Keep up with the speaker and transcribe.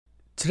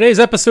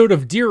Today's episode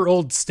of Dear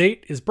Old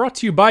State is brought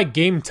to you by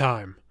Game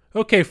Time.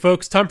 Okay,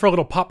 folks, time for a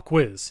little pop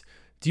quiz.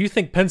 Do you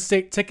think Penn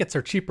State tickets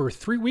are cheaper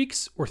 3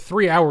 weeks or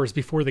 3 hours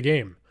before the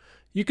game?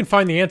 You can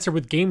find the answer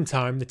with Game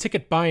Time, the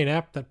ticket buying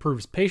app that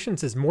proves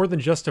patience is more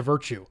than just a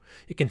virtue.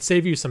 It can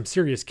save you some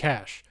serious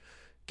cash.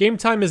 Game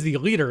Time is the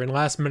leader in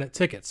last-minute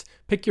tickets.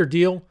 Pick your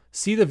deal,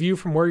 see the view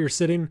from where you're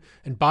sitting,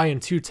 and buy in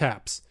 2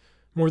 taps.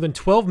 More than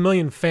 12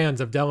 million fans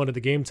have downloaded the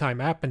Game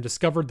Time app and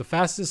discovered the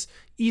fastest,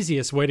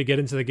 easiest way to get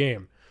into the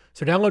game.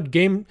 So download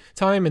Game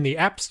Time in the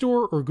App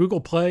Store or Google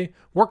Play,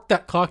 work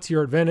that clock to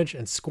your advantage,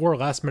 and score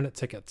last-minute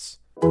tickets.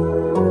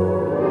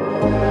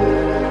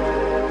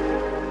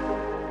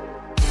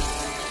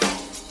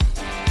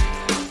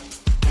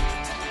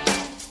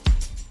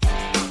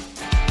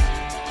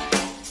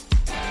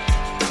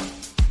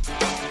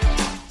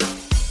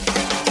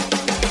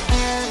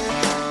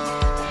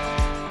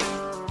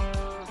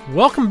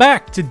 Welcome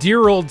back to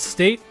Dear Old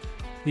State,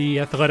 the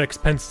Athletics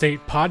Penn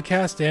State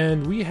podcast,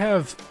 and we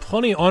have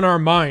plenty on our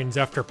minds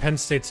after Penn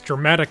State's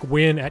dramatic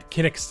win at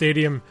Kinnick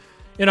Stadium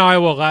in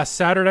Iowa last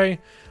Saturday.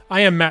 I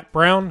am Matt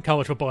Brown,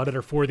 college football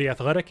editor for The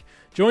Athletic,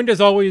 joined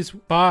as always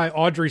by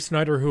Audrey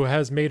Snyder, who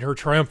has made her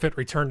triumphant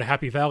return to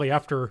Happy Valley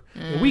after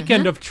a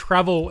weekend of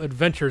travel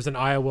adventures in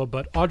Iowa.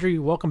 But Audrey,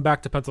 welcome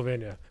back to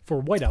Pennsylvania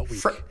for Whiteout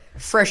Week.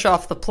 Fresh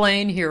off the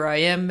plane, here I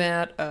am,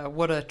 Matt.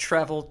 What a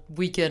travel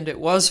weekend it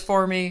was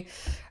for me.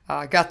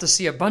 I got to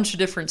see a bunch of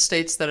different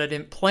states that I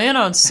didn't plan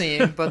on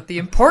seeing, but the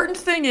important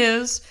thing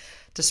is,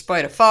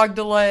 despite a fog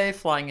delay,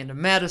 flying into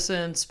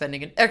Madison,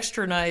 spending an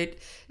extra night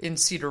in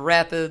Cedar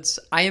Rapids,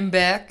 I am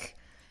back,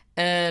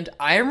 and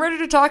I am ready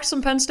to talk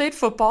some Penn State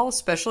football,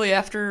 especially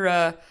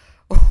after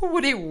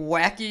what a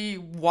wacky,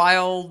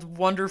 wild,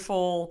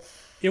 wonderful,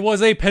 it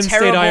was a Penn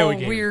State Iowa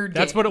game. Weird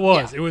That's game. what it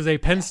was. Yeah. It was a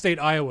Penn State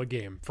Iowa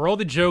game. For all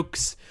the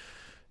jokes,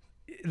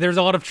 there's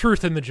a lot of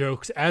truth in the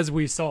jokes, as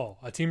we saw.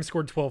 A team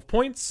scored 12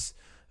 points.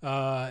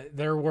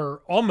 There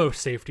were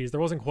almost safeties. There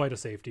wasn't quite a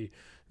safety.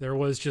 There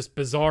was just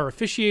bizarre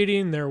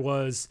officiating. There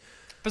was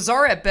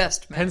bizarre at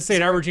best, man. Penn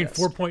State averaging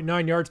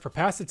 4.9 yards per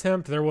pass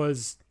attempt. There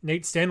was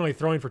Nate Stanley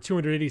throwing for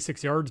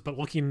 286 yards, but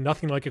looking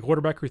nothing like a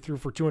quarterback who threw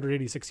for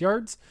 286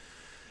 yards.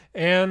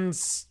 And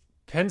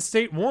Penn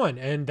State won.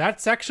 And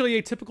that's actually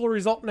a typical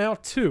result now,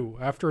 too.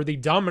 After the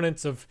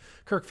dominance of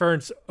Kirk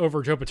Ferentz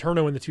over Joe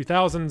Paterno in the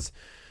 2000s,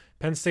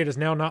 Penn State has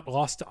now not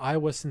lost to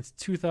Iowa since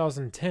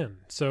 2010.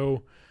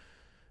 So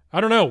I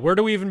don't know. Where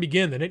do we even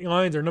begin? The Nittany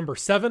Lions are number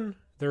 7.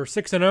 They're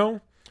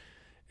 6-0.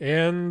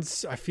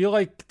 And I feel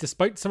like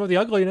despite some of the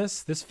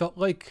ugliness, this felt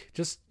like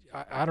just,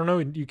 I don't know,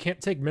 you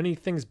can't take many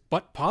things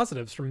but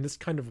positives from this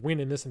kind of win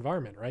in this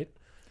environment, right?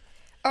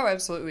 Oh,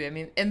 absolutely. I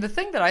mean, and the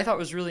thing that I thought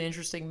was really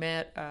interesting,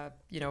 Matt,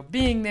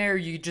 being there,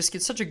 you just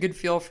get such a good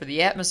feel for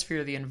the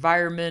atmosphere, the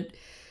environment.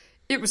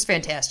 It was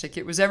fantastic.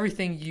 It was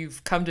everything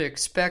you've come to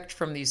expect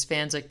from these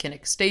fans at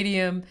Kinnick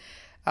Stadium.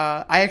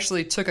 I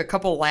actually took a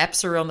couple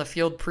laps around the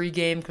field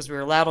pregame because we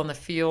were allowed on the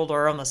field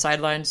or on the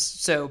sidelines.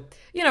 So,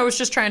 it was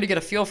just trying to get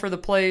a feel for the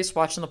place,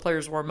 watching the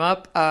players warm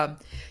up.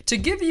 To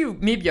give you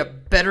maybe a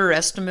better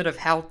estimate of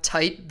how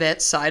tight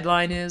that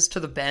sideline is to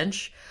the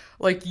bench,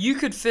 like you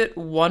could fit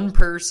one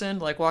person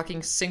like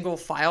walking single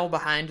file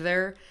behind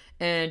there,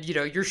 and,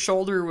 your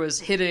shoulder was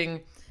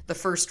hitting the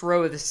first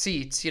row of the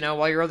seats,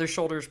 while your other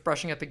shoulder's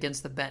brushing up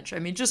against the bench. I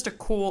mean, just a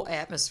cool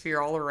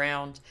atmosphere all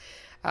around.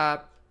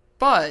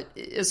 But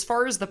as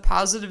far as the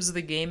positives of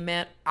the game,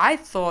 Matt, I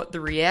thought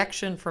the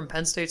reaction from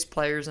Penn State's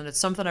players, and it's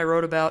something I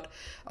wrote about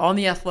on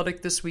The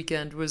Athletic this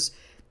weekend, was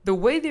the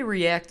way they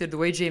reacted, the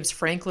way James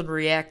Franklin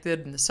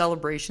reacted, and the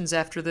celebrations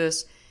after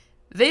this.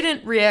 They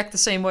didn't react the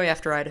same way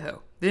after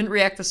Idaho. They didn't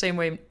react the same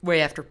way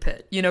after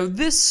Pitt.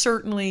 This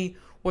certainly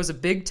was a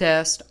big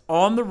test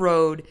on the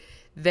road.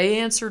 They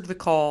answered the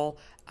call.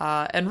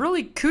 And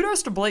really,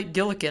 kudos to Blake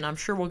Gillikin. I'm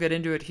sure we'll get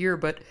into it here,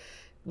 but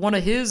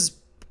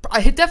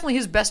definitely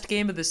his best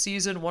game of the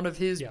season, one of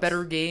his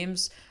better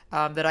games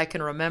that I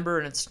can remember,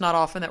 and it's not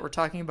often that we're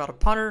talking about a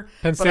punter.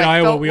 Penn State,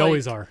 Iowa, we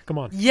always are. Come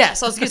on.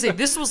 Yes, I was going to say,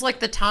 this was like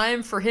the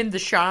time for him to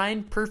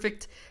shine.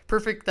 Perfect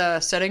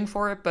setting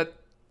for it. But,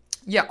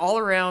 yeah, all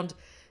around,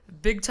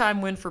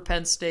 big-time win for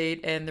Penn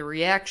State, and the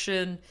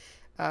reaction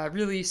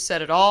really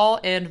said it all.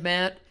 And,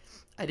 Matt,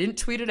 I didn't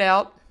tweet it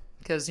out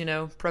because,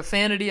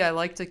 profanity, I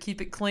like to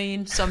keep it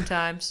clean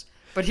sometimes.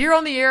 But here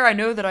on the air, I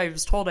know that I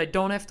was told I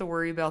don't have to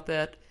worry about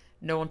that.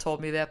 No one told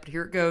me that, but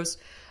here it goes.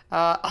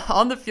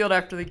 On the field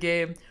after the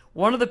game,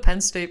 one of the Penn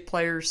State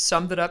players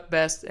summed it up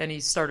best, and he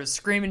started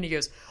screaming. He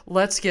goes,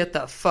 "Let's get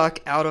the fuck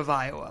out of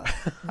Iowa."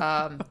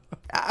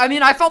 I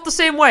mean, I felt the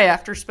same way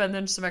after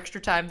spending some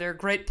extra time there.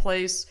 Great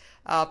place,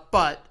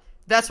 but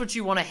that's what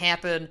you want to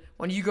happen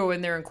when you go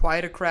in there and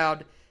quiet a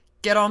crowd.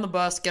 Get on the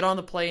bus, get on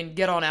the plane,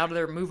 get on out of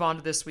there, move on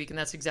to this week, and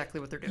that's exactly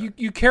what they're doing.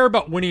 You care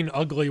about winning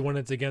ugly when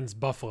it's against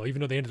Buffalo,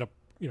 even though they ended up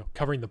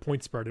covering the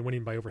point spread and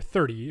winning by over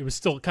 30. It was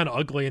still kind of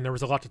ugly, and there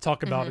was a lot to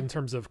talk about in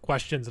terms of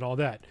questions and all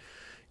that.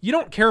 You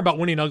don't care about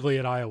winning ugly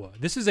at Iowa.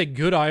 This is a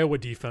good Iowa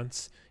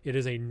defense. It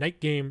is a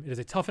night game. It is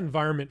a tough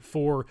environment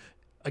for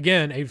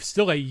again,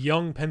 still a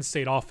young Penn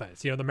State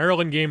offense. The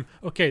Maryland game,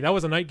 okay, that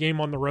was a night game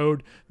on the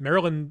road.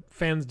 Maryland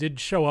fans did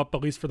show up,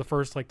 at least for the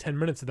first 10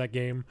 minutes of that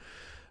game.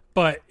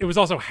 But it was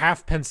also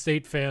half Penn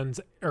State fans,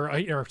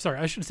 or sorry,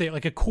 I should say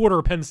a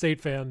quarter Penn State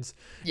fans,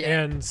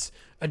 and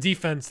a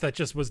defense that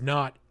just was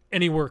not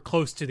anywhere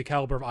close to the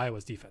caliber of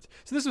Iowa's defense.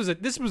 So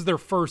this was their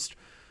first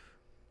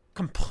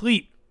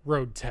complete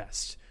road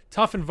test.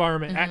 Tough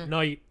environment at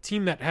night,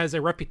 team that has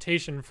a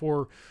reputation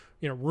for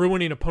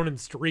ruining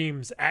opponents'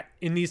 dreams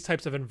in these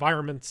types of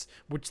environments,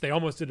 which they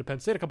almost did to Penn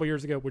State a couple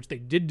years ago, which they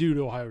did do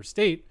to Ohio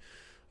State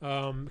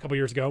a couple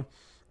years ago.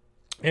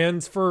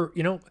 And for,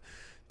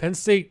 Penn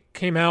State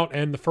came out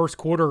and the first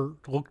quarter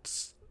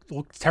looked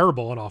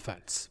terrible on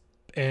offense.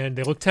 And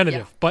they looked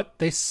tentative, but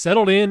they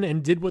settled in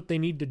and did what they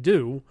need to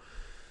do.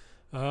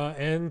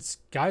 And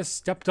guys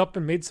stepped up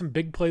and made some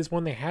big plays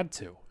when they had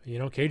to.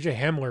 KJ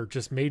Hamler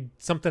just made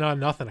something out of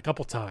nothing a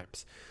couple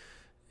times.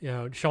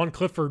 Sean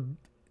Clifford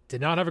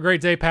did not have a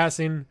great day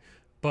passing,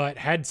 but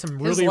had some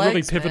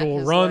really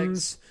pivotal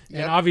runs.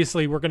 Yep. And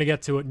obviously, we're going to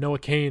get to it. Noah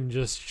Cain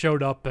just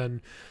showed up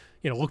and,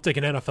 looked like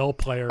an NFL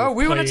player. Oh,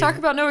 we want to talk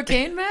about Noah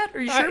Cain, Matt?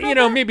 Are you sure about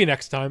that? Maybe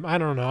next time. I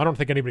don't know. I don't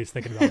think anybody's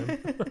thinking about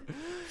him.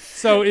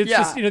 So it's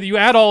just, you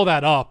add all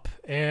that up,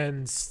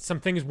 and some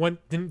things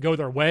didn't go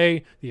their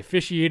way. The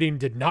officiating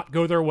did not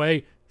go their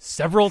way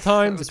several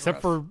times,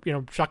 except for,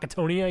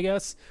 Shakatoni, I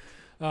guess.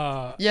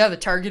 The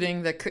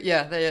targeting that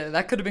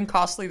could have been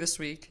costly this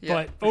week. Yeah,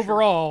 but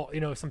overall,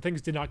 some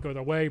things did not go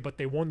their way, but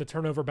they won the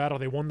turnover battle.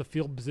 They won the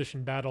field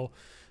position battle.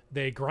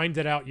 They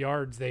grinded out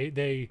yards.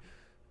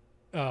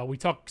 We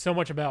talked so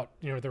much about,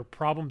 their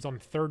problems on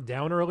third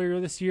down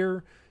earlier this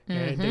year,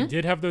 and they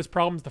did have those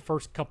problems the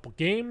first couple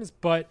games,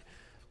 but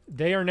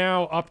they are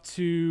now up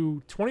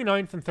to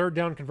 29th in third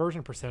down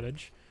conversion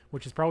percentage,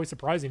 which is probably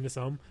surprising to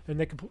some, and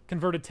they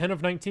converted 10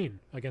 of 19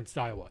 against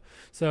Iowa.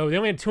 So they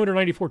only had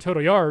 294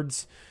 total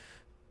yards,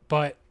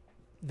 but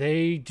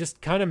they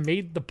just kind of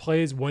made the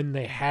plays when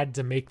they had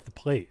to make the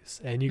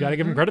plays, and you got to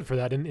give them credit for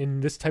that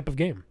in this type of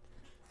game.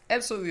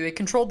 Absolutely. They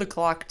controlled the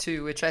clock,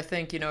 too, which I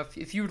think,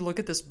 if you would look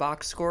at this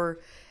box score,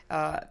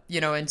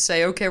 and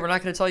say, okay, we're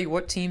not going to tell you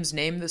what team's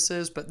name this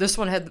is, but this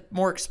one had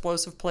more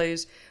explosive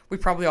plays. We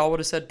probably all would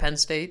have said Penn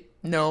State.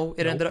 No,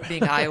 it ended up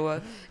being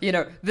Iowa.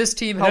 This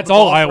team held the ball. That's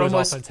all Iowa's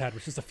offense had,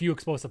 was just a few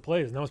explosive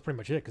plays, and that was pretty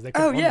much it because they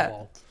couldn't run the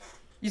ball.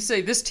 You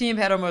say this team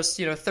had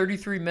almost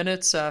 33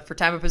 minutes for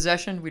time of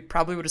possession. We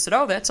probably would have said,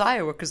 oh, that's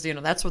Iowa because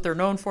that's what they're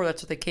known for.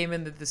 That's what they came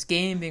into this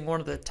game, being one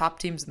of the top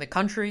teams in the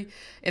country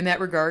in that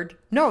regard.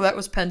 No, that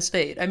was Penn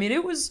State. I mean,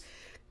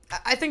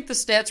 I think the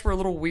stats were a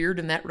little weird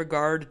in that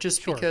regard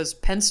just because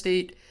Penn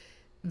State,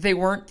 they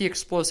weren't the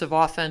explosive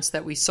offense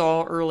that we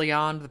saw early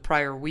on the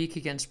prior week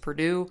against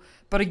Purdue.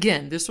 But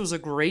again, this was a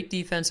great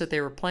defense that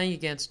they were playing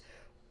against.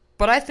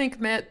 But I think,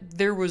 Matt,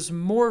 there was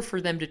more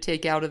for them to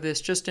take out of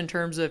this just in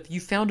terms of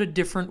you found a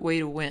different way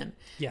to win.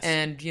 Yes.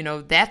 And,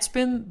 that's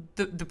been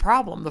the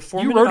problem. The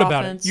 4-minute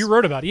offense. You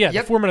wrote about it. Yeah, the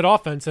 4-minute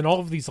offense and all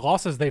of these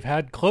losses they've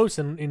had close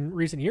in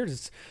recent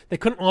years, they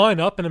couldn't line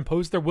up and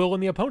impose their will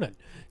on the opponent.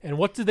 And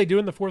what did they do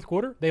in the fourth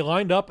quarter? They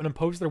lined up and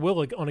imposed their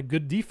will on a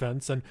good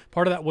defense, and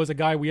part of that was a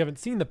guy we haven't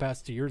seen the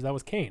past 2 years. That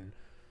was Cain.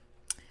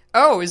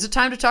 Oh, is it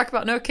time to talk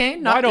about Noah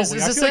Cain? Why don't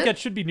we? I feel like that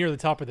should be near the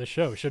top of the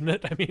show, shouldn't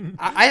it? I mean,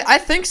 I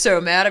think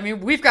so, Matt. I mean,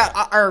 we've got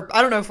our.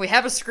 I don't know if we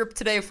have a script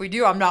today. If we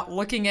do, I'm not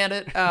looking at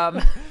it.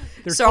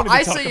 So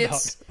I say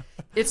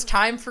it's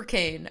time for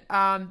Cain.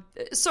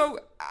 So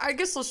I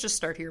guess let's just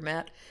start here,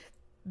 Matt.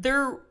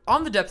 They're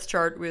on the depth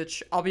chart,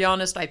 which I'll be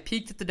honest, I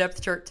peeked at the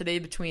depth chart today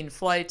between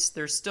flights.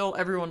 There's still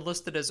everyone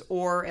listed as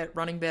or at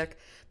running back.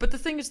 But the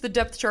thing is, the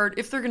depth chart,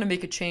 if they're going to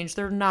make a change,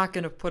 they're not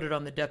going to put it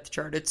on the depth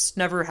chart. It's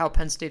never how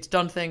Penn State's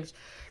done things.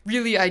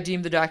 Really, I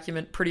deem the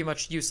document pretty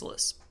much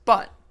useless.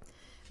 But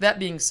that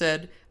being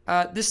said,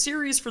 the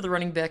series for the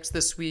running backs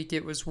this week,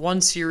 it was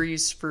one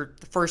series for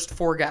the first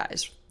four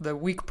guys. The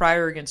week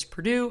prior against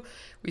Purdue,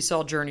 we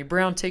saw Journey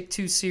Brown take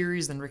 2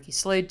 series, then Ricky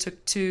Slade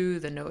took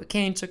 2, then Noah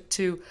Cain took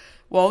 2.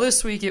 Well,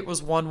 this week it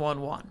was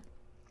 1-1-1.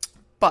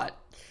 But,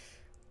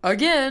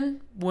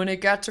 again, when it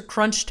got to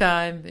crunch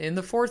time in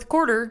the fourth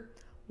quarter,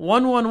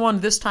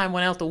 1-1-1 this time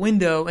went out the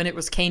window, and it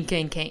was Cain.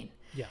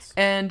 Yes.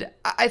 And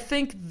I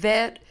think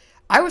that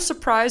I was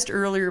surprised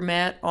earlier,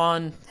 Matt,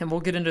 on, and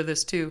we'll get into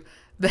this too,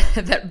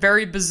 that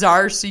very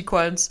bizarre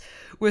sequence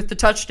with the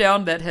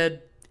touchdown that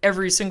had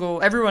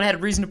everyone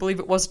had reason to believe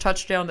it was a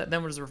touchdown that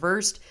then was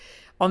reversed.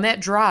 On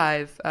that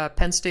drive,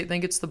 Penn State then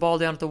gets the ball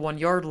down at the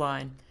 1-yard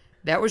line.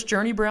 That was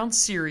Journey Brown's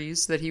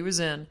series that he was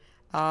in.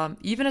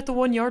 Even at the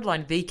 1-yard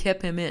line, they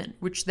kept him in,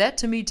 which that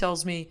to me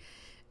tells me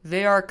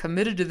they are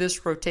committed to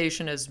this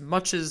rotation as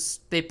much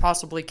as they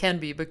possibly can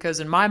be, because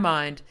in my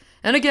mind,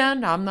 and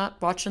again, I'm not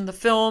watching the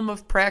film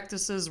of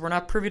practices, we're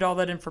not privy to all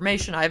that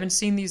information, I haven't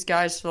seen these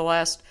guys for the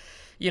last,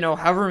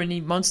 however many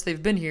months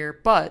they've been here,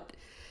 but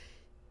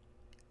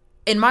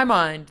in my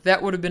mind,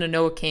 that would have been a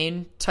Noah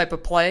Cain type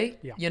of play,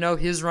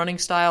 his running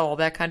style, all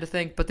that kind of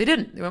thing, but they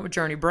didn't. They went with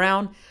Journey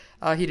Brown.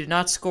 He did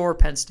not score.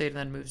 Penn State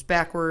then moves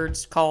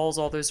backwards, calls,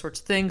 all those sorts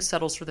of things,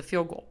 settles for the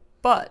field goal.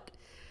 But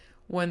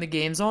when the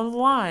game's on the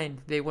line,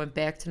 they went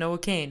back to Noah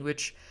Cain,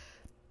 which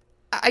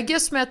I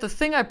guess, Matt, the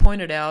thing I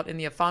pointed out in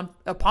the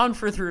upon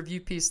further review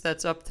piece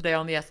that's up today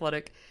on The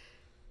Athletic,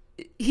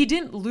 he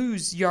didn't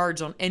lose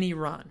yards on any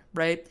run,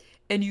 right?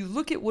 And you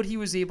look at what he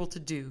was able to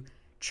do,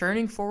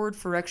 churning forward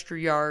for extra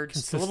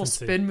yards, the little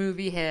spin move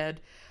he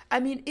had. I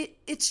mean,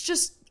 it's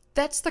just,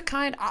 that's the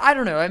kind, I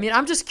don't know. I mean,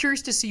 I'm just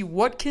curious to see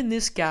what can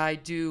this guy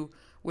do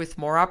with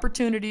more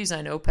opportunities.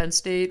 I know Penn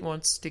State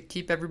wants to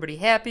keep everybody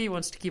happy,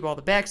 wants to keep all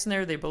the backs in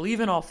there. They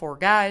believe in all 4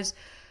 guys.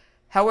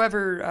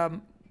 However,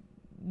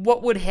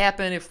 what would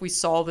happen if we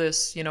saw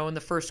this, in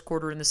the first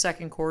quarter, in the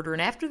second quarter?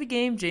 And after the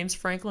game, James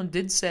Franklin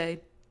did say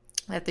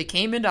that they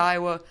came into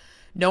Iowa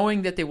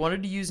knowing that they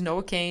wanted to use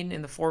Noah Cain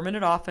in the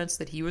 4-minute offense,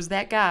 that he was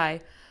that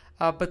guy.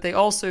 But he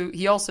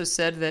also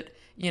said that,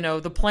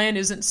 the plan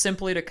isn't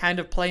simply to kind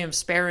of play him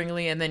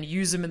sparingly and then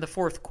use him in the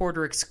fourth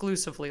quarter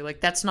exclusively.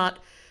 Like, that's not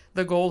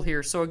the goal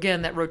here. So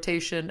again, that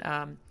rotation,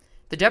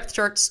 the depth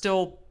chart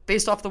still,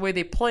 based off the way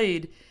they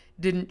played,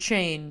 didn't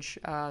change.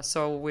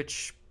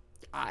 Which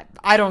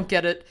I don't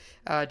get it.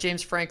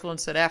 James Franklin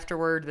said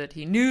afterward that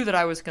he knew that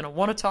I was going to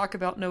want to talk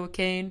about Noah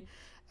Cain.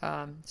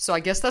 So I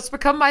guess that's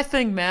become my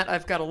thing, Matt.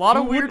 I've got a lot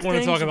of weird things, want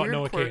to talk about weird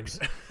Noah quirks.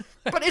 Cain?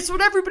 But it's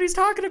what everybody's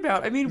talking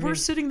about. I mean, we're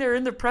sitting there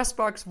in the press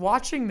box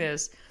watching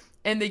this,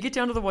 and they get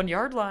down to the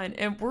 1-yard line,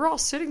 and we're all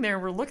sitting there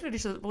and we're looking at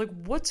each other like,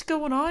 what's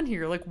going on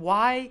here? Like,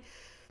 why?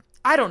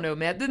 I don't know,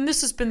 Matt. Then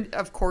this has been,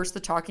 of course, the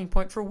talking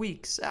point for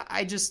weeks.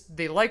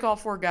 They like all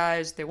 4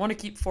 guys. They want to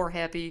keep 4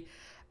 happy.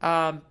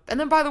 And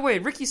then, by the way,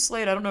 Ricky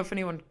Slade, I don't know if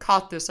anyone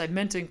caught this. I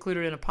meant to include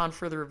it in upon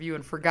further review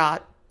and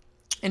forgot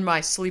in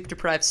my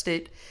sleep-deprived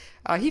state.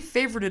 He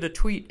favorited a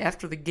tweet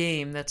after the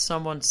game that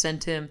someone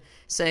sent him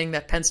saying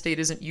that Penn State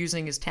isn't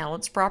using his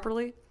talents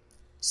properly.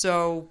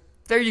 So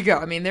there you go.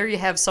 I mean, there you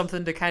have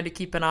something to kind of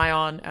keep an eye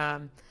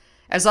on.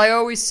 As I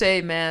always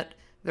say, Matt,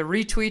 the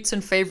retweets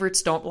and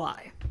favorites don't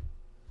lie.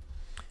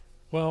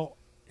 Well,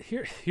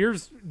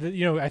 here's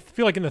the, I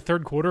feel like in the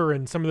third quarter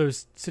and some of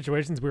those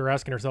situations we were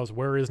asking ourselves,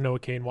 where is Noah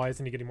Cain? Why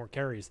isn't he getting more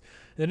carries?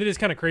 And it is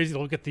kind of crazy to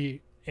look at the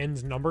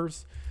ends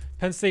numbers.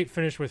 Penn State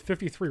finished with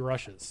 53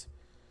 rushes.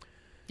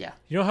 Yeah.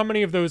 You know how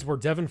many of those were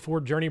Devin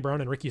Ford, Journey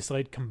Brown, and Ricky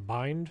Slade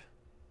combined?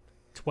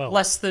 12.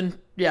 Less than,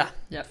 yeah.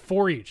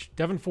 4 each.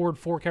 Devin Ford,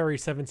 4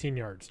 carries, 17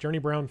 yards. Journey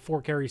Brown,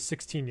 4 carries,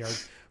 16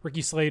 yards.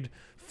 Ricky Slade,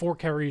 4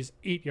 carries,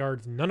 8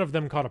 yards. None of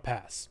them caught a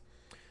pass.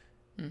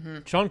 Mm-hmm.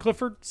 Sean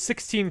Clifford,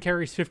 16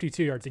 carries,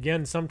 52 yards.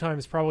 Again,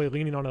 sometimes probably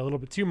leaning on it a little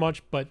bit too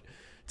much, but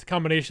it's a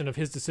combination of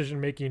his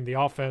decision-making, the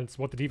offense,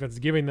 what the defense is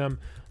giving them.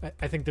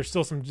 I think there's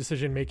still some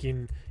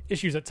decision-making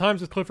issues at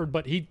times with Clifford,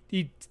 but he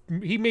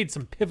made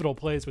some pivotal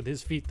plays with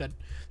his feet that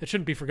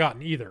shouldn't be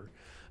forgotten either.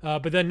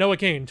 But then Noah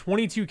Cain,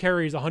 22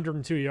 carries,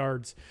 102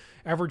 yards,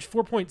 averaged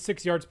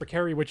 4.6 yards per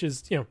carry, which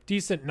is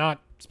decent, not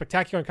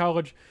spectacular in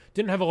college.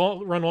 Didn't have a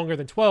run longer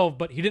than 12,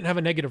 but he didn't have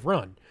a negative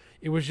run.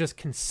 It was just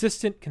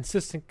consistent.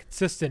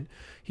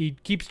 He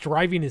keeps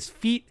driving his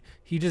feet.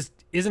 He just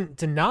isn't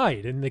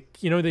denied. And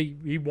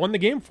he won the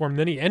game for him.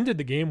 Then he ended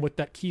the game with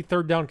that key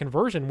third down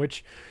conversion,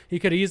 which he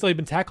could have easily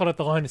been tackled at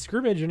the line of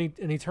scrimmage,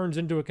 and he turns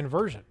into a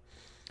conversion.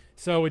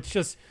 So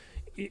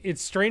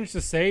it's strange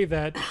to say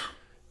that,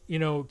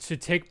 to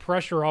take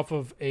pressure off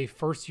of a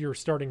first-year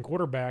starting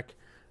quarterback,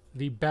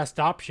 the best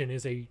option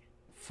is a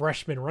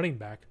freshman running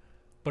back.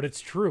 But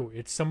it's true.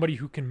 It's somebody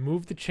who can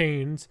move the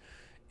chains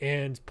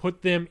and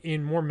put them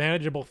in more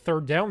manageable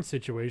third down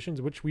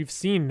situations, which we've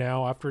seen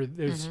now after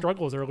those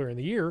struggles earlier in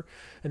the year.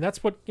 And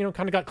that's what,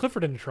 kind of got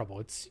Clifford into trouble.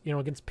 It's,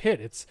 against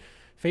Pitt, it's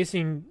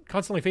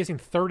constantly facing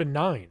 3rd and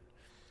 9.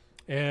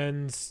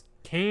 And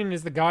Cain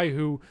is the guy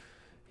who,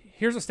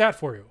 here's a stat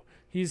for you.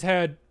 He's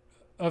had,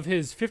 of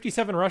his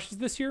 57 rushes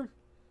this year,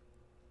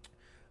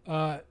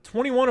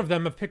 21 of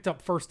them have picked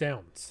up first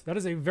downs. That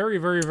is a very,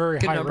 very, very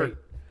high rate.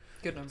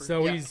 Good number.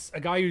 So he's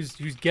a guy who's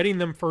getting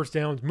them first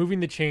downs,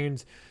 moving the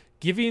chains,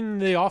 giving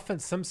the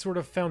offense some sort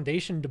of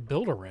foundation to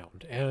build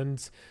around.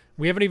 And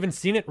we haven't even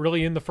seen it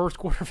really in the first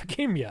quarter of a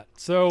game yet.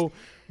 So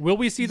will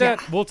we see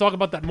that? We'll talk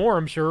about that more,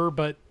 I'm sure.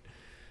 But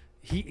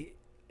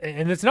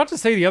and it's not to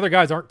say the other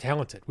guys aren't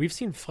talented. We've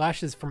seen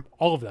flashes from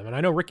all of them. And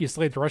I know Ricky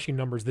Slade's rushing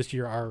numbers this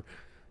year are,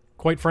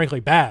 quite frankly,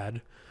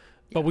 bad.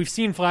 But we've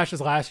seen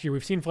flashes last year.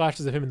 We've seen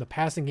flashes of him in the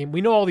passing game.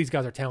 We know all these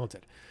guys are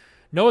talented.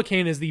 Noah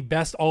Cain is the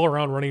best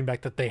all-around running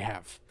back that they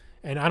have.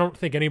 And I don't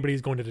think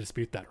anybody's going to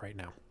dispute that right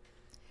now.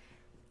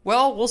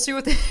 Well, we'll see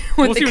what they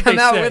come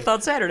out with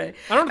on Saturday.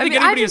 I don't think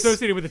anybody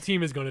associated with the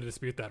team is going to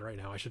dispute that right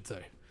now, I should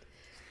say.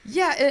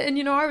 Yeah,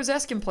 and I was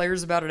asking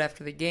players about it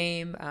after the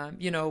game.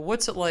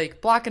 What's it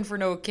like blocking for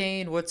Noah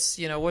Cain? What's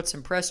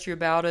impressed you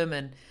about him?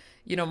 And,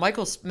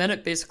 Michael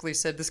Menet basically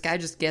said this guy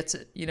just gets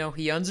it.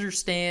 He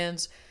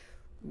understands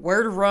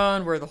where to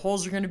run, where the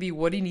holes are going to be,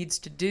 what he needs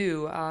to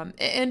do.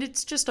 And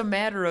it's just a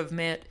matter of,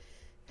 Matt,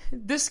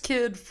 this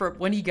kid, from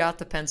when he got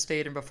to Penn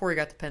State and before he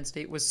got to Penn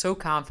State, was so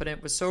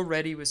confident, was so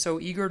ready, was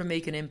so eager to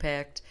make an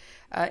impact,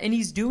 and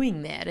he's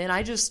doing that. And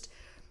I just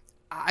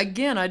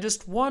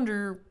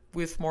wonder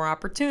with more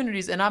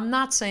opportunities. And I'm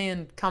not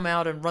saying come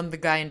out and run the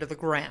guy into the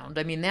ground.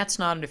 I mean, that's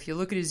not. And if you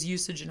look at his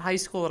usage in high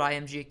school at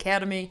IMG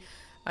Academy,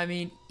 I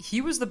mean,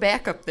 he was the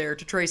backup there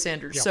to Trey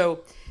Sanders. Yeah. So,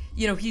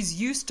 he's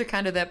used to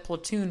kind of that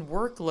platoon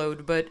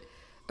workload. But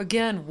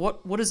again,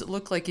 what does it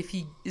look like if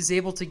he is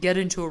able to get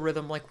into a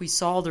rhythm like we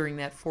saw during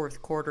that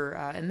fourth quarter?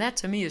 And that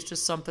to me is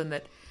just something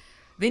that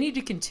they need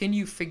to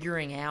continue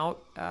figuring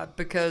out,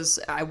 because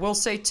I will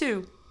say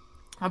too,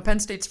 on Penn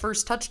State's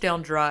first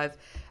touchdown drive,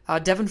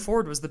 Devin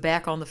Ford was the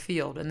back on the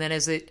field. And then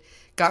as it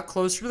got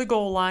closer to the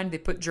goal line, they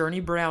put Journey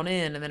Brown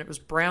in, and then it was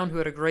Brown who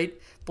had a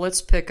great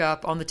blitz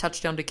pickup on the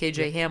touchdown to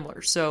KJ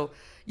Hamler. So,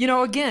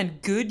 again,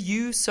 good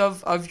use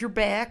of your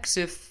backs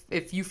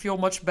if you feel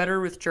much better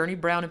with Journey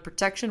Brown in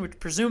protection, which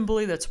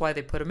presumably that's why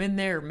they put him in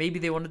there. Or maybe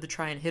they wanted to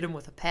try and hit him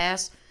with a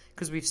pass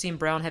because we've seen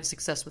Brown have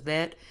success with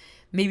that.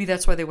 Maybe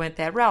that's why they went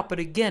that route. But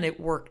again, it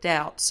worked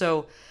out.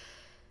 So,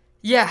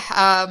 yeah,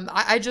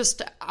 I'm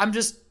just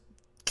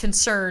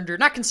concerned, or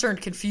not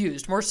concerned,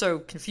 confused, more so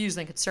confused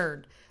than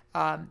concerned,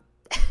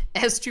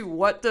 as to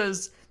what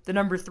does the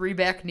number 3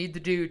 back need to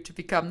do to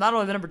become not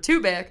only the number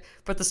 2 back,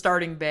 but the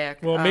starting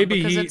back. Well,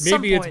 maybe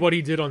it's what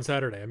he did on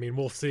Saturday. I mean,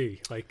 we'll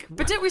see.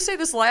 But didn't we say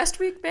this last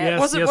week, Matt? Yes,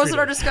 was it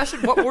our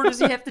discussion? What more does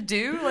he have to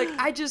do?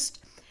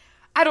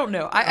 I don't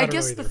know. I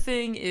guess the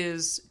thing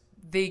is,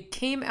 they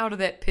came out of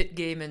that Pitt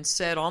game and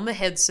said on the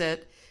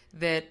headset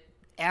that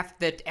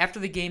after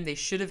the game they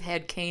should have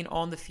had Kane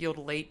on the field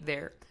late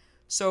there.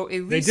 So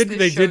at least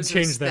they did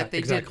change that they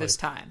exactly. did this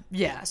time.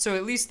 Yeah. So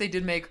at least they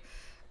did make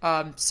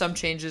some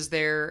changes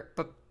there.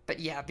 But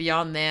yeah,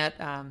 beyond that,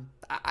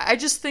 I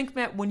just think,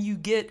 Matt, when you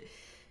get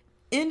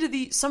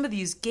into some of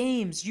these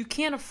games, you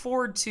can't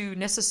afford to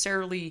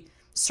necessarily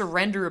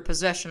surrender a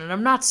possession. And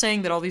I'm not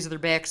saying that all these other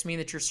backs mean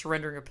that you're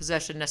surrendering a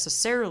possession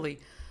necessarily,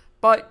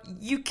 but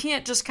you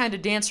can't just kind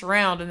of dance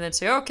around and then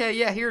say, okay,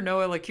 yeah, here,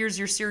 Noah, here's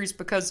your series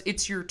because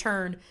it's your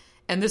turn,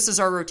 and this is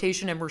our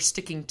rotation, and we're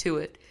sticking to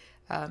it.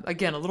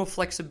 Again, a little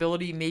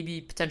flexibility, maybe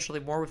potentially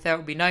more with that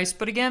would be nice.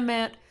 But again,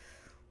 Matt,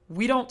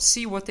 we don't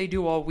see what they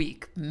do all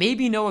week.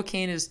 Maybe Noah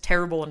Kane is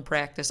terrible in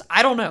practice.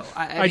 I don't know.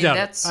 I mean, doubt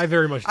it. I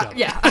very much doubt it.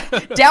 Yeah,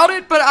 doubt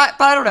it, but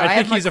I don't know. I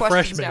think have he's my a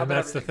freshman, now and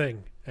that's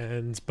everything. the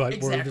thing. But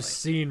Exactly. We're just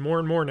seeing more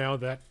and more now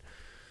that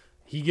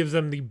he gives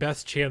them the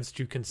best chance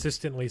to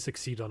consistently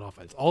succeed on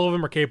offense. All of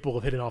them are capable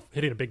of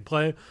hitting a big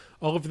play.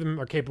 All of them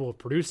are capable of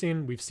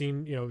producing. We've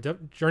seen,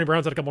 Journey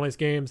Brown's had a couple nice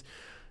games.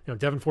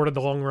 Devin Ford had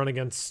the long run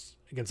against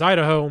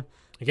Idaho.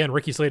 Again,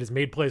 Ricky Slade has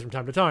made plays from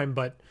time to time,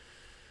 but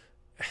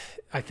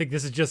I think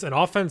this is just an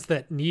offense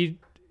that the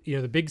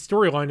big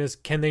storyline is,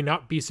 can they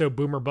not be so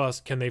boom or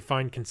bust? Can they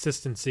find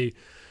consistency?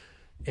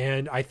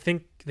 And I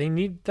think they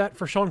need that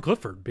for Sean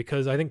Clifford,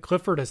 because I think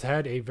Clifford has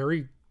had a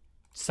very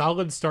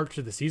solid start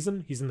to the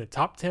season. He's in the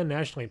top 10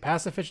 nationally in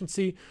pass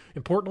efficiency.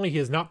 Importantly, he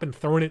has not been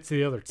throwing it to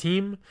the other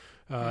team.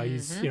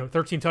 He's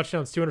 13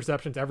 touchdowns, 2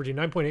 interceptions, averaging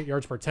 9.8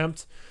 yards per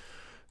attempt.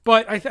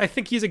 But I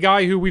think he's a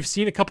guy who we've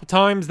seen a couple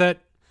times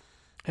that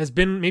has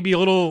been maybe a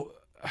little,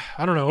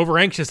 over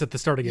anxious at the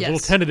start of the game, a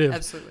little tentative.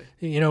 Absolutely.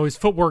 His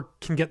footwork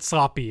can get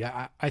sloppy.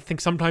 I think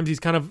sometimes he's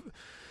kind of,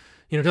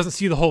 doesn't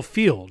see the whole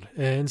field.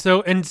 And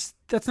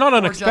that's not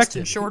unexpected. Or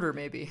Justin Shorter,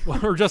 maybe.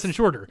 Or Justin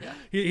Shorter. Yeah.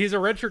 He's a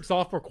redshirt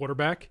sophomore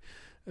quarterback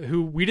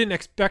who we didn't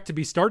expect to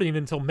be starting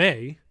until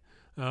May.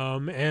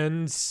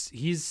 And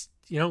he's,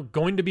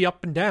 going to be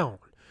up and down.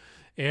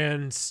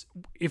 And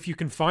if you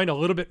can find a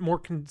little bit more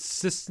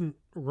consistent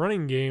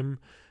running game,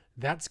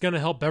 that's going to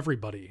help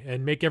everybody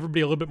and make everybody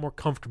a little bit more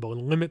comfortable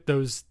and limit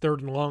those third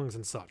and longs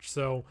and such.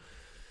 So,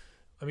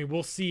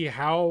 we'll see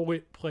how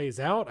it plays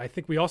out. I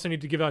think we also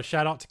need to give a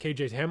shout out to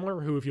KJ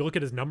Hamler, who, if you look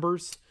at his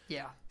numbers,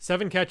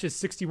 7 catches,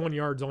 61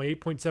 yards, only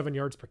 8.7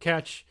 yards per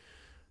catch.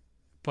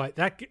 But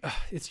that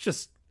it's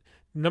just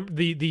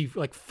the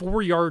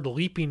 4-yard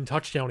leaping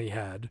touchdown he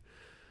had,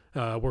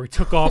 where he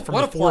took off from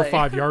the 4 or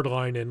 5 yard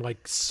line and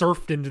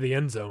surfed into the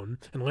end zone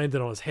and landed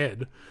on his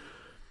head.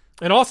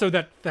 And also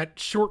that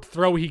short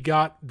throw he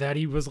got that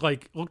he was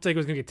looked like he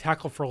was going to get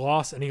tackled for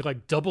loss, and he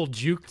double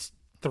juked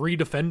 3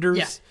 defenders.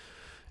 Yeah.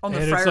 On the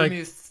and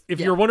Freiermuth. If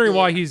you're wondering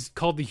why he's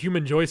called the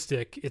human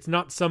joystick, it's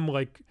not some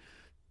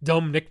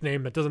dumb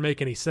nickname that doesn't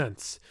make any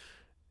sense.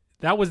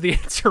 That was the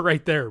answer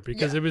right there,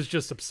 because it was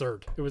just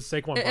absurd. It was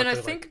Saquon Barkley. And I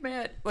think,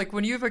 Matt,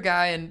 when you have a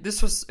guy, and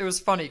it was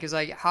funny because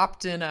I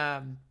hopped in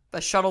a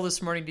shuttle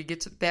this morning to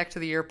get back to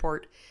the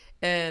airport,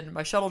 and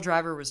my shuttle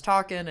driver was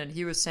talking, and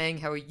he was saying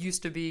how he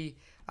used to be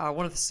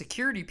one of the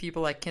security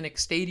people at Kinnick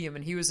Stadium,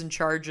 and he was in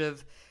charge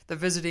of the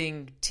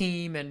visiting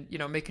team and,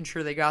 making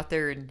sure they got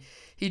there. And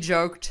he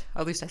joked,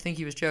 at least I think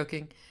he was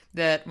joking,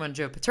 that when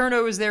Joe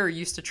Paterno was there, he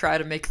used to try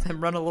to make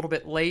them run a little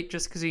bit late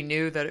just because he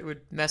knew that it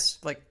would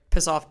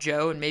piss off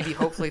Joe and maybe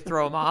hopefully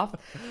throw him off.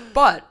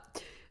 But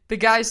the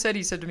guy said,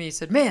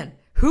 man,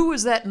 who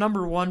was that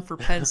number 1 for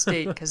Penn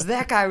State? Because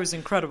that guy was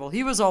incredible.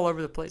 He was all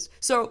over the place.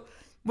 So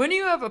when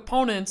you have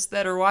opponents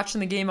that are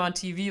watching the game on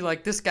TV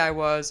like this guy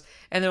was,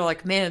 and they're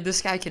like, man,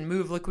 this guy can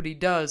move, look what he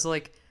does.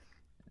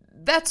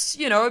 That's,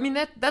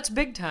 that's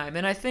big time.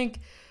 And I think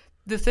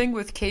the thing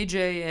with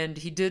KJ, and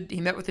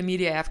he met with the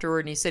media afterward,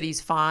 and he said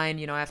he's fine,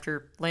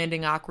 after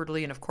landing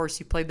awkwardly, and of course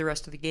he played the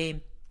rest of the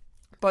game.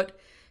 But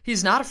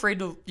he's not afraid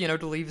to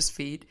leave his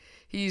feet.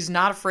 He's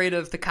not afraid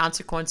of the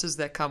consequences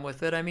that come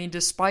with it. I mean,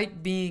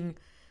 despite being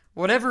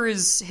whatever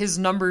his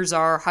numbers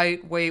are,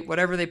 height, weight,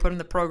 whatever they put in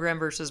the program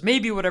versus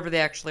maybe whatever they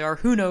actually are,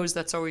 who knows?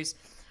 That's always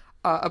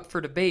up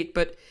for debate.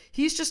 But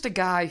he's just a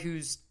guy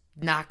who's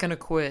not going to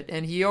quit.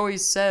 And he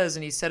always says,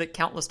 and he said it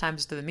countless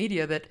times to the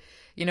media, that,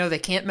 they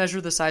can't measure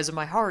the size of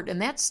my heart.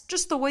 And that's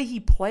just the way he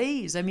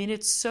plays. I mean,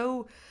 it's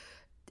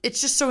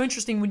just so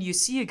interesting when you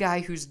see a guy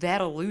who's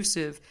that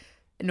elusive,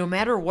 no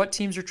matter what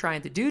teams are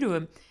trying to do to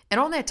him. And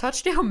on that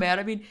touchdown, Matt,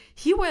 I mean,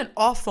 he went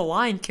off the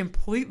line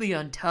completely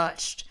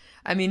untouched.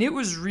 I mean, it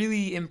was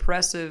really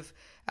impressive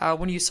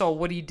when you saw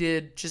what he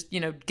did, just,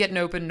 getting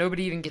open.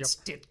 Nobody even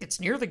gets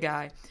near the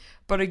guy.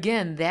 But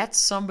again, that's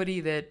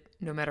somebody that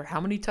no matter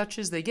how many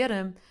touches they get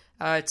him,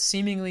 it's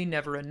seemingly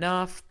never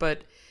enough.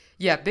 But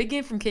yeah, big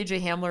game from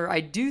KJ Hamler.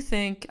 I do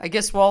think, I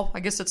guess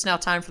it's now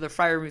time for the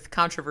Freiermuth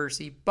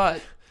controversy,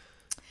 but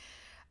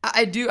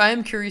I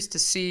am curious to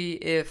see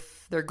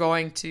if they're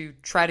going to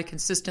try to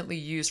consistently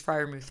use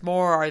Freiermuth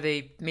more. Are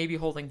they maybe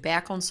holding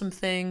back on some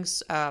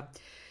things?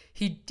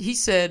 He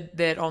said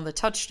that on the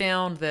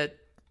touchdown that,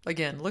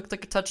 again, looked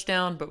like a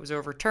touchdown but was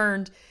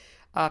overturned.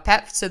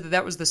 Pat said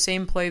that was the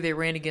same play they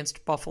ran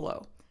against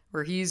Buffalo,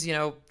 where he's,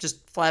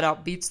 just flat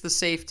out beats the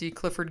safety.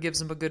 Clifford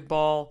gives him a good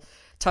ball,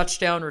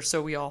 touchdown, or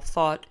so we all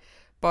thought.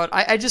 But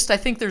I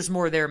think there's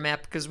more there,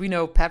 Matt, because we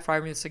know Pat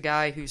Freiermuth's a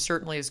guy who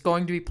certainly is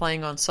going to be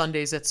playing on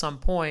Sundays at some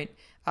point.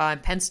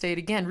 And Penn State,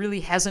 again,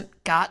 really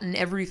hasn't gotten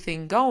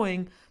everything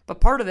going. But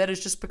part of that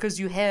is just because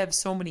you have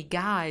so many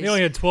guys. They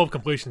only had 12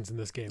 completions in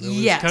this game.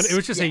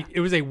 It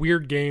was a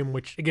weird game,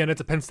 which, again,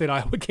 it's a Penn State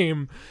Iowa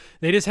game.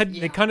 They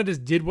kind of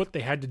just did what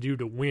they had to do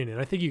to win.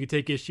 And I think you could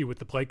take issue with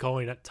the play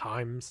calling at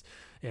times.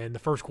 And the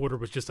first quarter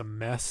was just a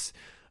mess.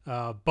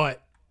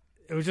 But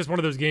it was just one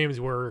of those games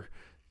where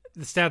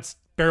the stats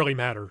barely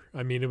matter.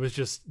 I mean, it was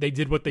just they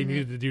did what they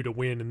needed to do to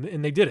win,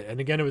 and they did it. And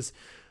again,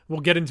 we'll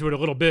get into it a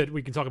little bit.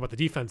 We can talk about the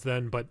defense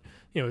then, but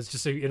it's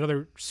just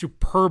another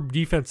superb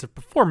defensive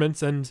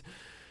performance, and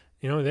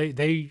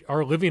they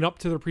are living up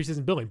to their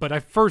preseason billing. But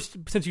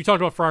since you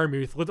talked about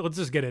Freiermuth, let's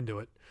just get into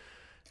it.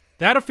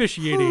 That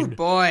officiating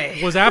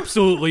was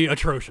absolutely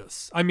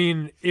atrocious. I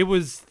mean, it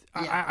was.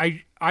 Yeah.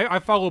 I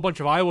follow a bunch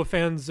of Iowa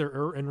fans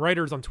and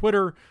writers on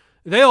Twitter.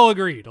 They all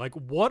agreed. Like,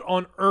 what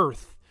on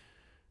earth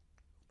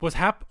was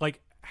happening?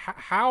 Like,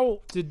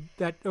 how did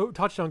that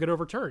touchdown get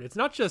overturned? It's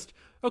not just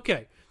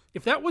okay.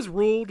 If that was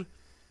ruled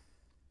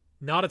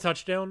not a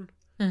touchdown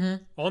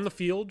on the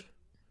field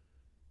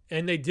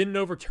and they didn't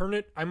overturn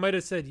it, I might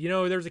have said,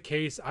 there's a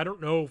case. I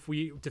don't know if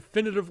we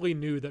definitively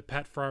knew that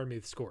Pat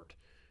Freiermuth scored.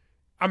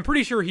 I'm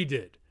pretty sure he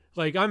did.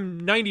 Like, I'm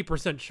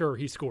 90% sure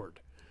he scored.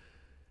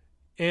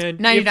 And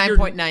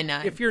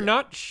 99.99. If you're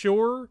not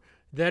sure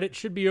that it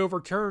should be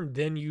overturned,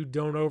 then you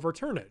don't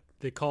overturn it.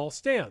 The call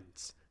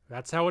stands.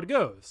 That's how it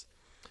goes.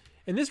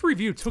 And this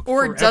review took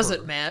forever. Or does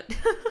it, Matt?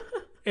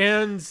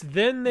 And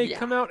then they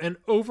come out and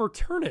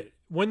overturn it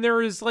when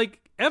there is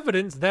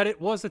evidence that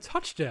it was a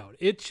touchdown.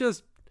 It's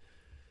just,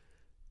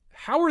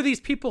 how are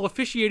these people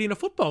officiating a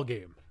football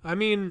game? I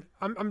mean,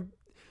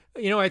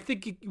 I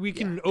think we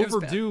can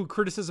overdo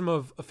criticism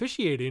of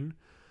officiating.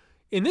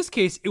 In this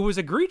case, it was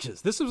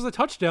egregious. This was a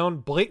touchdown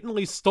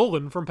blatantly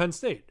stolen from Penn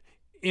State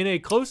in a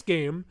close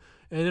game.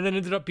 And then it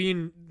ended up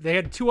being, they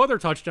had two other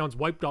touchdowns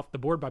wiped off the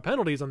board by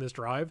penalties on this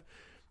drive,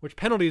 which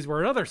penalties were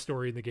another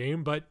story in the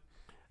game. But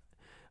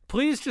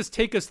please just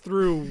take us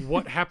through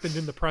what happened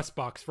in the press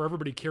box for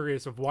everybody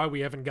curious of why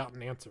we haven't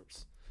gotten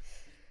answers.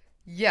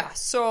 Yeah,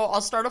 so I'll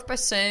start off by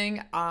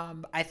saying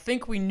I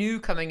think we knew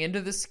coming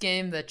into this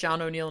game that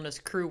John O'Neill and his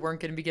crew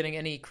weren't going to be getting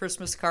any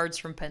Christmas cards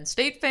from Penn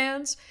State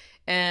fans,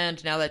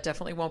 and now that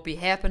definitely won't be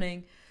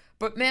happening.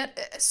 But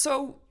Matt,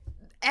 so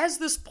as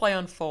this play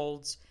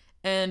unfolds,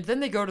 and then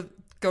they go to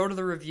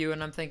the review,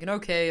 and I'm thinking,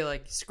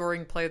 okay,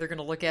 scoring play, they're going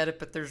to look at it,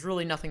 but there's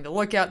really nothing to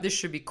look at. This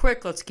should be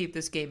quick. Let's keep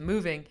this game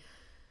moving.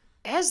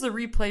 As the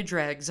replay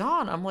drags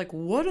on, I'm like,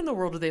 what in the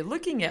world are they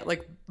looking at?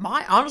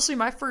 Honestly,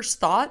 my first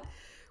thought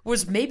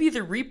was maybe the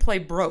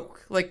replay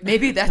broke.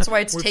 Maybe that's why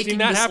it's taking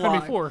this long. We've seen that happen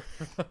before.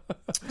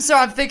 So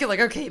I'm thinking,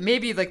 okay,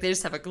 maybe they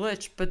just have a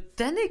glitch. But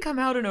then they come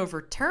out and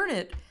overturn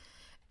it,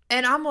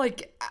 and I'm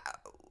like,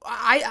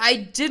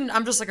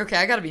 I'm just like, okay,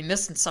 I got to be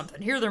missing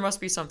something here. There must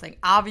be something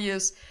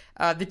obvious.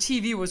 The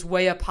TV was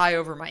way up high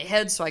over my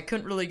head, so I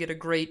couldn't really get a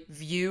great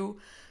view.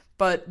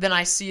 But then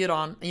I see it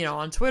on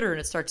Twitter, and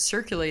it starts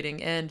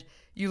circulating, and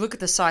you look at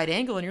the side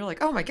angle, and you're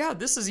like, oh my God,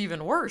 this is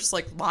even worse.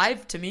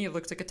 Live, to me, it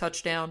looks like a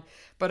touchdown.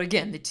 But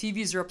again, the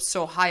TVs are up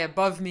so high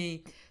above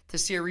me, to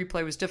see a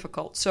replay was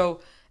difficult.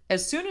 So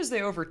as soon as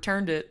they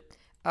overturned it,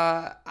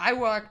 I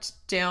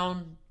walked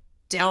down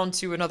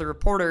to another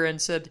reporter and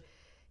said,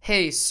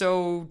 hey,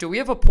 so do we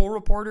have a pool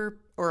reporter,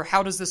 or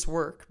how does this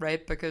work,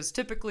 right? Because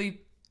typically,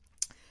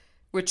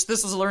 which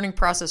this was a learning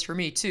process for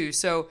me too,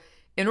 so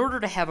in order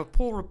to have a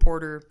pool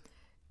reporter,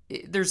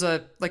 there's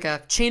a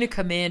chain of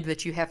command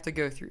that you have to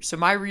go through. So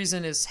my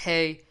reason is,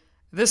 hey,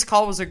 this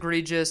call was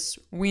egregious.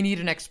 We need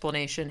an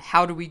explanation.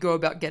 How do we go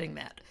about getting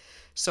that?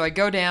 So I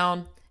go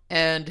down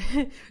and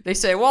they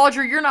say, well,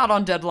 Audrey, you're not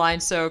on deadline.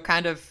 So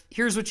kind of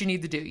here's what you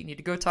need to do. You need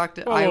to go talk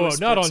to Iowa Sports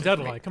not on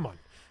deadline. Come on.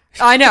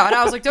 I know. And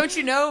I was like, don't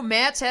you know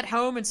Matt's at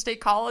home in State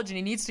College and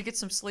he needs to get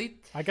some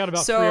sleep? I got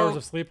about 3 hours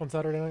of sleep on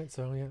Saturday night.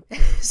 So yeah.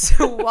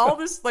 So while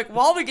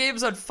the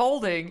game's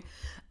unfolding,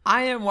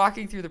 I am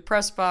walking through the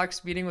press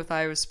box, meeting with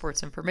Iowa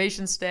sports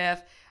information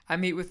staff. I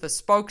meet with the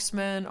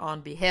spokesman on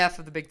behalf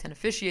of the Big Ten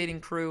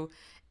officiating crew,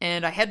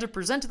 and I had to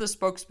present to the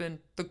spokesman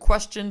the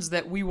questions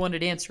that we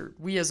wanted answered,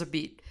 we as a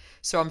beat.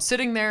 So I'm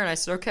sitting there, and I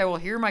said, okay, well,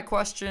 here are my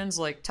questions,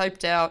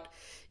 typed out,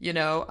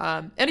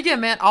 and again,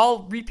 Matt,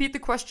 I'll repeat the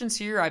questions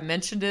here. I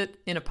mentioned it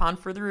in Upon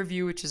Further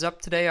Review, which is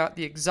up today,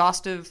 the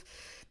exhaustive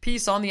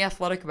piece on The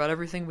Athletic about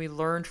everything we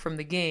learned from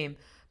the game.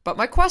 But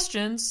my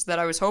questions that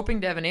I was hoping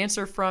to have an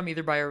answer from,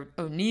 either by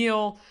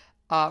O'Neill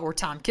or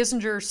Tom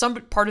Kissinger, some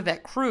part of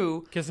that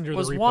crew. Kissinger,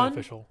 was the replay one,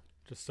 official.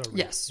 Just so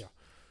yes. Yeah.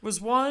 Was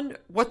one,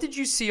 what did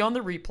you see on the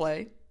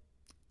replay?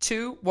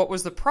 2, what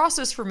was the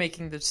process for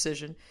making the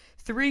decision?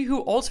 3,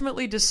 who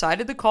ultimately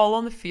decided the call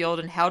on the field,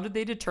 and how did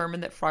they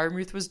determine that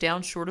Freiermuth was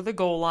down short of the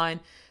goal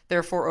line,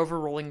 therefore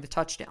overruling the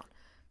touchdown?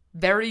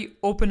 Very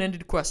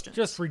open-ended questions.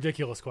 Just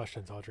ridiculous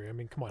questions, Audrey. I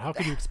mean, come on. How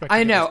could you expect?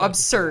 I know,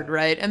 absurd,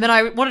 right? And then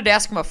I wanted to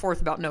ask him a fourth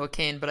about Noah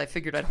Cain, but I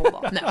figured I'd hold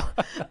off.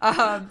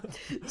 No.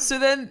 So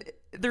then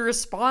the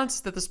response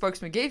that the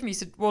spokesman gave me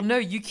said, "Well, no,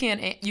 you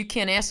can't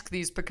ask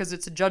these because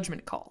it's a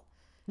judgment call."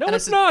 No,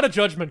 it's not a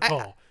judgment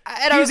call.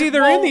 He's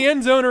either in the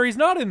end zone or he's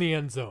not in the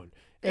end zone.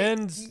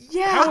 And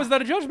how is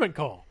that a judgment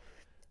call?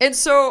 And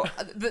so,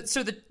 the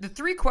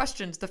 3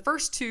 questions, the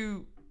first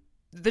 2.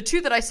 The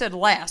 2 that I said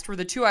last were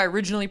the 2 I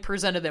originally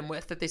presented them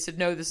with, that they said,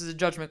 no, this is a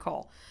judgment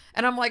call.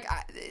 And I'm like,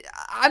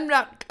 I'm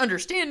not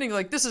understanding,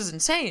 this is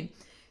insane.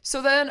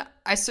 So then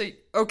I say,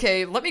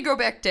 okay, let me go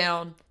back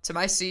down to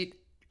my seat,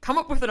 come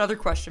up with another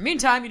question.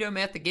 Meantime,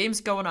 Matt, the game's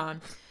going on.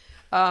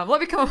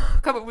 Let me come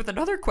up with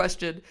another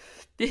question.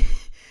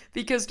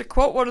 Because to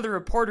quote one of the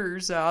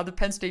reporters on the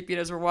Penn State beat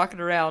as we're walking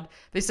around,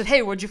 they said,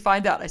 hey, what'd you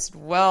find out? I said,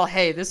 well,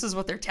 hey, this is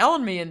what they're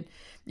telling me. And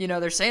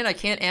they're saying I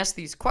can't ask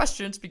these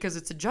questions because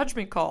it's a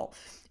judgment call.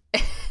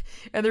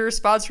 And the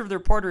response from the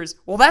reporter is,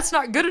 well, that's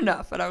not good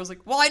enough. And I was like,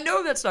 well, I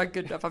know that's not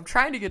good enough. I'm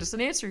trying to get us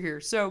an answer here.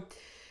 So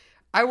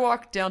I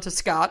walked down to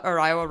Scott, our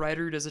Iowa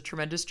writer, who does a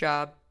tremendous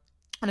job.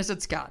 And I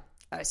said, Scott,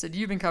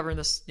 you've been covering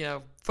this,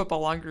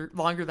 football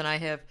longer than I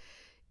have.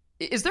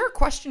 Is there a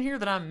question here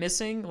that I'm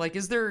missing?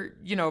 Is there,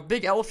 a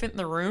big elephant in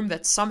the room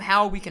that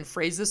somehow we can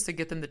phrase this to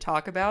get them to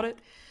talk about it?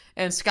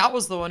 And Scott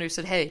was the one who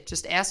said, hey,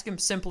 just ask him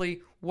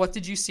simply, what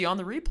did you see on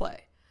the replay?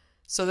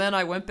 So then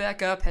I went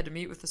back up, had to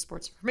meet with the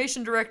sports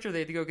information director. They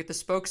had to go get the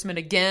spokesman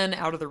again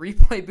out of the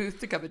replay booth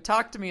to come and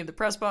talk to me in the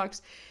press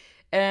box.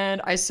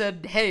 And I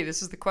said, hey,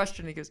 this is the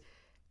question. He goes,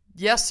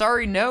 yes,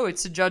 sorry, no,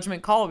 it's a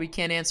judgment call. We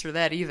can't answer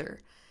that either.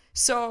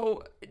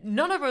 So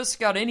none of us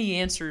got any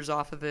answers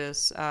off of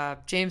this.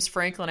 James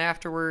Franklin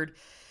afterward,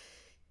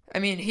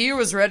 he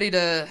was ready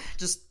to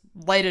just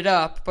light it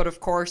up, but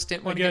of course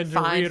didn't want to get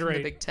fined from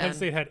the Big Ten. Penn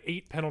State had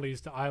 8 penalties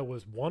to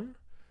Iowa's 1,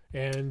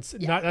 and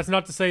that's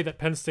not to say that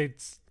Penn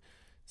State's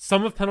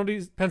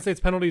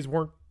penalties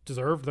weren't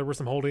deserved. There were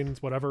some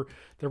holdings, whatever.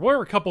 There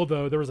were a couple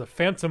though. There was a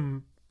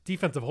phantom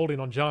defensive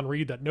holding on John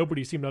Reed that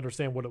nobody seemed to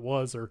understand what it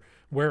was or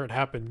where it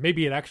happened.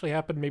 Maybe it actually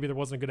happened. Maybe there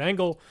wasn't a good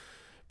angle,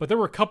 but there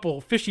were a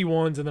couple fishy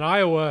ones, and then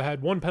Iowa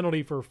had 1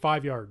 penalty for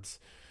 5 yards.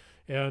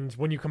 And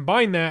when you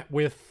combine that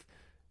with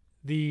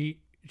the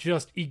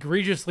just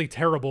egregiously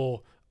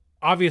terrible,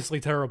 obviously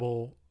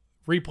terrible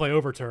replay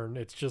overturn,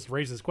 it just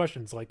raises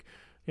questions like,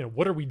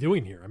 what are we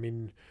doing here?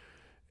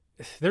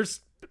 There's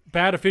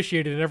bad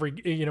officiating in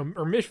every,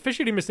 or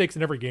officiating mistakes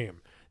in every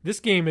game. This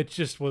game, it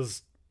just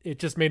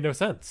made no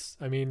sense.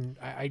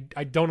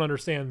 I don't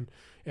understand,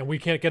 and we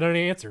can't get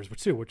any answers,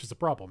 which is a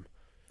problem.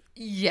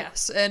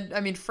 Yes,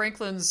 and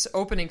Franklin's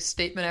opening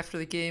statement after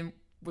the game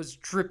was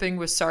dripping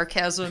with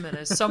sarcasm, and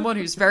as someone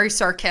who's very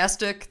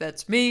sarcastic,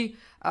 that's me,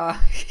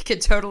 can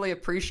totally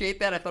appreciate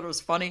that. I thought it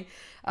was funny.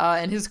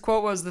 And his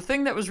quote was, the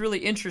thing that was really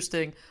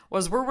interesting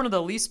was we're one of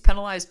the least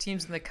penalized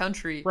teams in the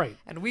country, right?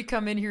 And we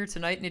come in here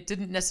tonight, and it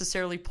didn't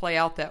necessarily play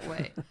out that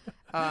way.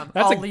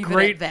 That's a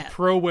great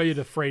pro way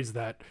to phrase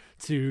that,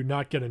 to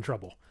not get in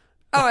trouble.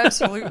 Oh,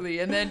 absolutely.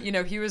 And then,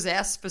 he was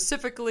asked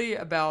specifically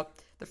about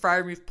the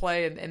Freiermuth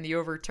play and the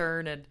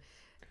overturn,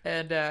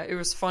 and it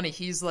was funny.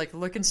 He's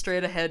looking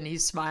straight ahead and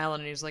he's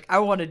smiling and he's like, I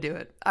want to do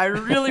it. I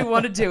really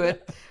want to do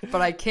it,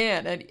 but I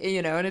can't. And,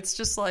 and it's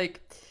just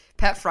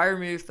Pat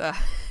Freiermuth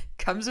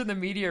comes in the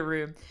media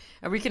room,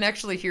 and we can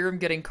actually hear him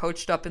getting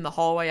coached up in the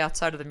hallway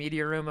outside of the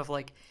media room of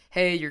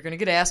hey, you're going to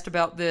get asked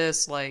about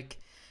this.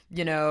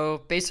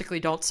 Basically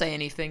don't say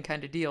anything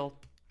kind of deal.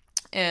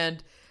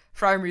 And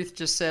Freiermuth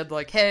just said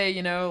hey,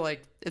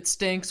 it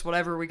stinks,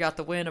 whatever, we got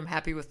the win. I'm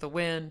happy with the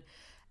win.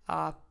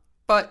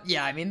 But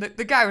yeah,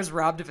 the guy was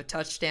robbed of a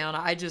touchdown.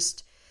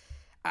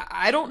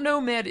 I don't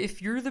know, Matt,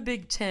 if you're the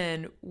Big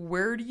Ten,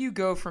 where do you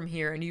go from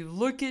here? And you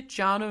look at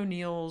John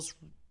O'Neill's,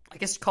 I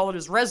guess call it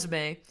his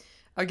resume,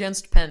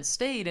 against Penn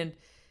State, and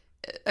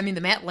I mean,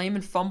 the Matt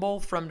Lehman fumble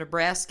from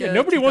Nebraska. Yeah,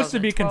 nobody wants to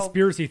be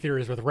conspiracy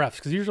theories with refs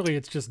because usually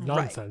it's just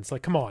nonsense. Right.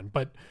 Like, come on.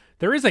 But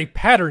there is a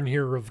pattern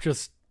here of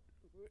just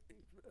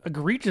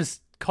egregious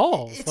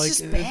calls. It's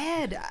just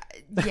bad.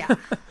 Yeah.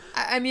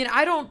 I mean,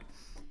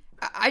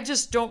 I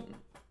just don't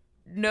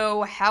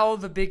know how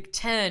the Big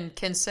Ten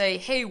can say,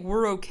 hey,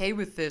 we're okay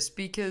with this,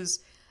 because,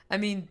 I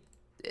mean,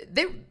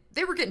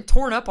 they were getting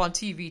torn up on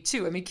TV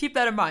too. I mean, keep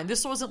that in mind.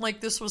 This wasn't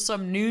like this was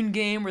some noon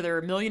game where there were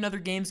a million other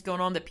games going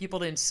on that people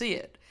didn't see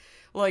it.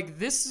 Like,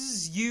 this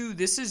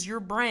is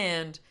your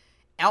brand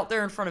out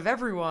there in front of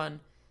everyone.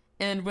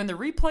 And when the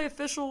replay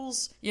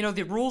officials,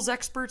 the rules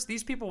experts,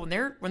 these people,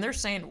 when they're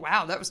saying,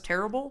 wow, that was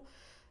terrible,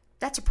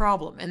 that's a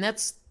problem. And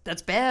that's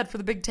bad for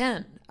the Big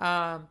Ten.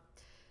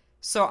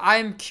 So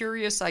I'm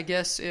curious, I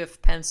guess,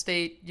 if Penn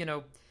State,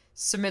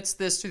 submits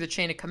this to the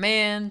chain of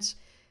command.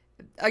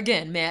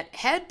 Again, Matt,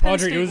 had Penn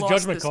State it was lost a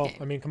judgment this call. game,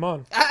 I mean, come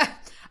on.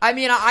 I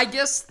mean, I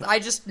guess I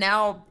just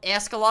now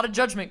ask a lot of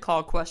judgment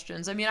call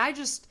questions. I mean, I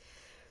just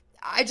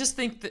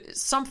think that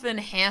something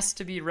has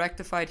to be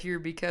rectified here,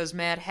 because,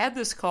 Matt, had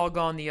this call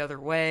gone the other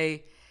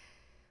way,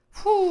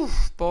 whew,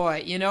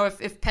 boy,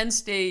 if Penn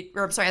State,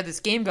 or I'm sorry, had this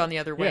game gone the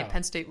other way,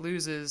 Penn State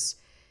loses,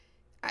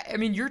 I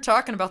mean, you're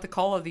talking about the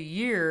call of the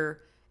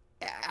year.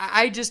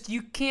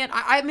 You can't,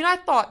 I mean, I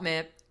thought,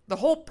 Matt, the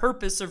whole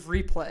purpose of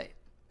replay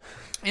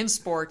in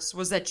sports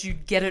was that you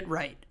get it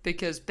right,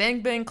 because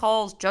bang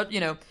calls,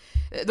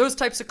 those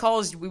types of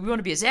calls, we want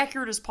to be as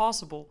accurate as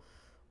possible.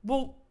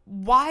 Well,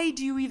 why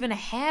do you even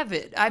have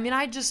it? I mean,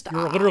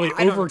 you're literally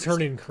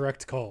overturning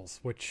correct calls,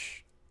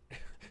 which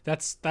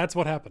that's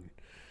what happened.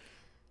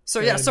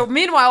 So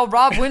meanwhile,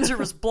 Rob Windsor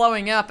was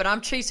blowing up, and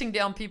I'm chasing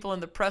down people in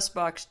the press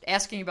box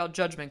asking about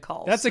judgment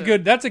calls. That's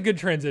a good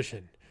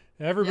transition.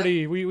 Everybody,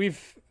 yep.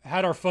 We've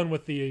had our fun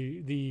with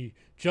the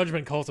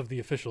judgment calls of the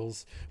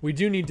officials. We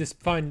do need to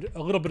find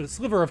a little bit of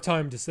sliver of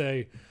time to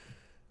say,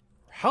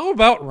 how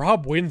about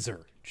Rob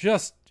Windsor?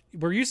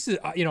 We're used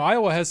to,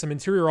 Iowa has some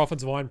interior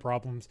offensive line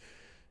problems,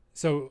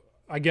 so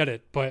I get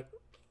it. But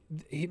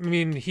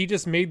he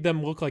just made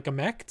them look like a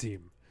MAC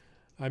team.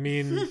 I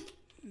mean,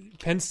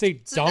 Penn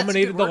State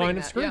dominated the line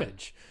of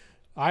scrimmage.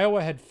 Yeah.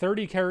 Iowa had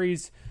 30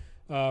 carries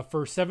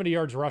for 70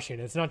 yards rushing.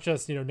 It's not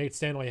just Nate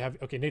Stanley.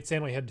 Nate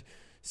Stanley had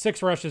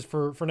 6 rushes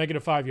for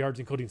 -5 yards,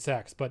 including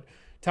sacks. But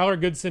Tyler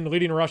Goodson,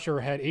 leading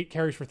rusher, had 8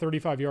 carries for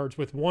 35 yards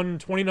with one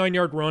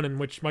 29-yard run in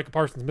which Micah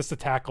Parsons missed a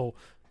tackle.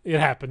 It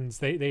happens.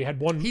 They had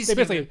one.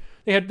 They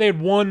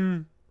had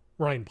one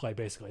running play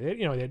basically.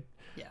 They had.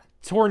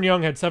 Torrin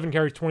Young had 7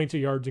 carries, 22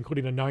 yards,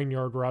 including a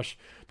 9-yard rush.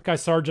 Mekhi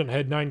Sargent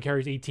had 9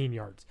 carries, 18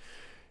 yards.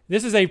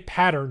 This is a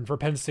pattern for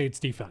Penn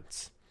State's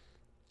defense.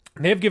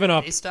 They have given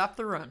up. They stopped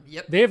the run.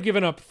 Yep. They have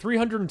given up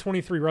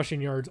 323 rushing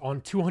yards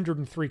on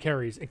 203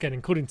 carries, again,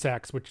 including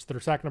sacks, which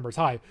their sack number is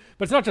high.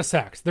 But it's not just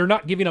sacks. They're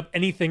not giving up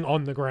anything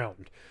on the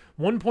ground.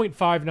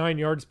 1.59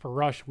 yards per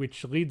rush,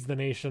 which leads the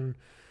nation.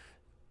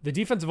 The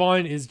defensive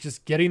line is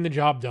just getting the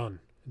job done.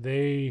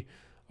 They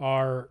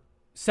are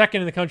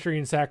second in the country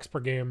in sacks per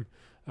game.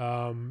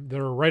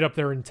 They're right up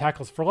there in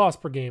tackles for loss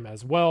per game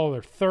as well.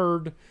 They're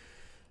third.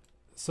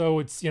 So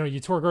it's,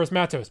 Yetur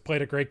Gross-Matos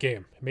played a great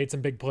game, made some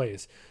big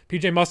plays.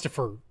 PJ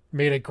Mustipher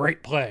made a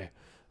great play,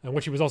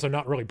 which he was also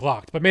not really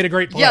blocked, but made a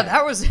great play. Yeah,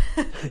 that was,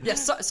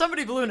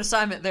 somebody blew an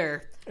assignment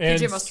there.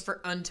 PJ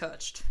Mustipher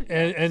untouched.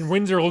 And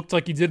Windsor looked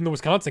like he did in the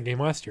Wisconsin game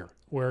last year,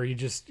 where he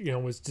just,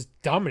 was just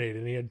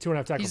dominated. He had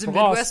 2.5 tackles for loss. He's a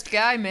Midwest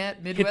guy,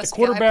 Matt. Midwest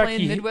guy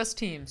playing Midwest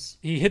teams.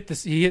 He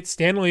hit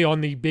Stanley on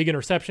the big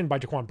interception by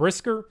Jaquan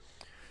Brisker.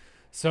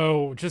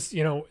 So just,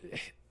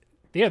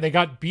 they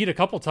got beat a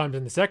couple times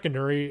in the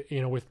secondary,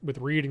 with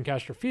Reed and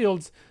Castro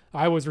Fields.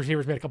 Iowa's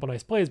receivers made a couple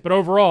nice plays, but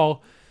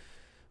overall,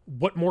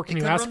 what more can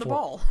you ask for?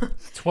 Ball.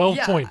 12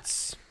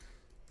 points.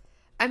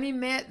 I mean,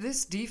 Matt,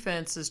 this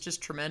defense is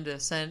just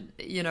tremendous, and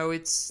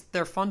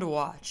they're fun to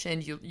watch.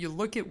 And you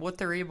look at what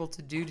they're able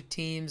to do to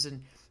teams,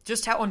 and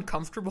just how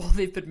uncomfortable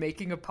they've been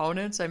making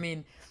opponents. I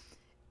mean,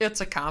 it's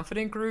a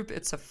confident group.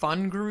 It's a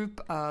fun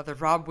group. The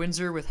Rob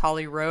Windsor with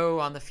Holly Rowe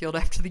on the field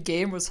after the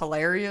game was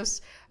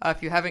hilarious.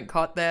 If you haven't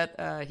caught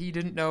that, he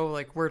didn't know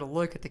where to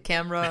look at the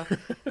camera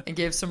and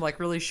gave some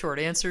really short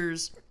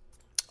answers.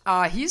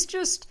 He's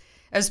just,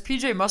 as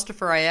PJ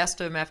Mustipher, I asked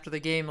him after the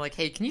game,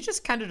 hey, can you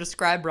just kind of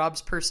describe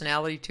Rob's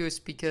personality to us?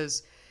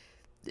 Because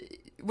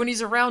when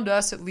he's around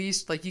us, at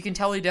least, you can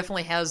tell he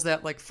definitely has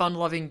that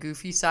fun-loving,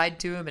 goofy side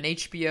to him. And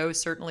HBO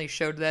certainly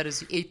showed that as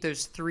he ate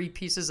those 3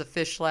 pieces of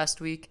fish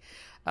last week.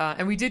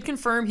 And we did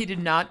confirm he did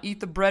not eat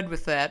the bread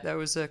with that. That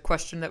was a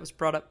question that was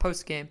brought up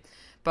post-game.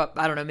 But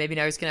I don't know, maybe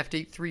now he's going to have to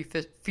eat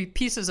 3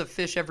 pieces of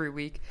fish every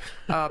week.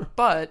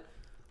 But,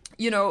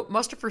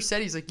 Mustipher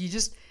said he's you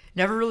just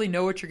never really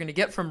know what you're going to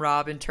get from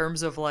Rob in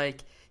terms of,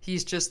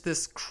 he's just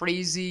this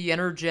crazy,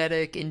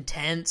 energetic,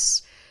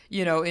 intense,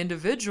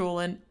 individual.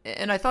 And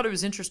I thought it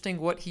was interesting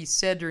what he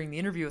said during the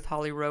interview with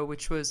Holly Rowe,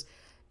 which was,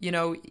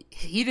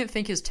 he didn't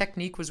think his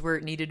technique was where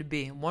it needed to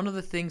be. And one of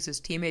the things his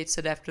teammates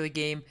said after the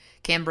game,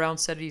 Cam Brown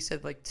said it, he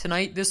said, like,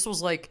 tonight, this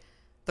was like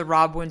the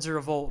Rob Windsor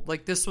of old.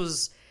 Like, this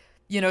was,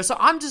 so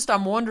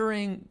I'm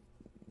wondering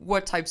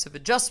what types of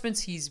adjustments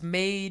he's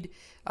made,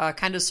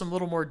 kind of some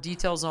little more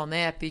details on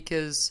that,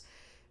 because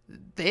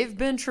they've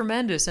been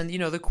tremendous. And,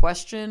 the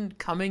question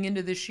coming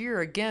into this year,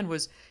 again,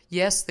 was,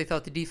 yes, they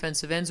thought the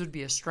defensive ends would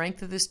be a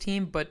strength of this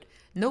team, but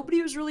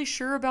nobody was really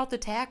sure about the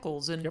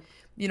tackles. And,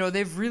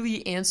 they've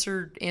really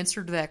answered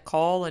that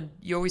call. And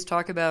you always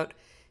talk about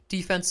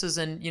defenses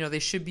and, they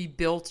should be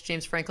built.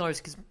 James Franklin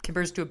always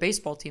compares it to a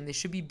baseball team. They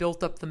should be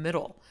built up the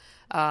middle.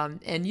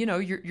 And,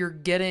 you're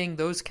getting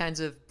those kinds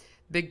of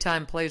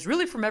big-time plays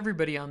really from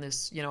everybody on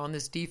this, on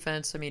this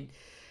defense. I mean,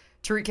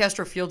 Tariq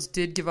Castro-Fields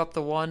did give up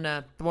the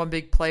one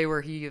big play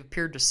where he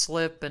appeared to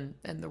slip and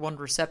the one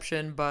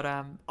reception. But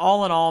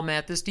all in all,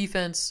 Matt, this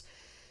defense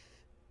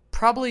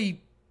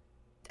probably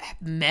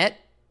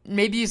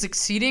maybe is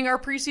exceeding our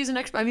preseason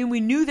expectations. I mean,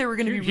 we knew they were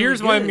going to be really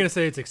Here's good. why I'm going to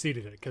say it's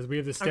exceeded it, because we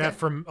have the stat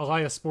from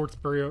Elias Sports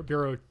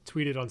Bureau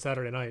tweeted on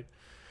Saturday night.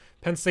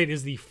 Penn State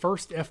is the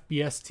first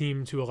FBS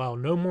team to allow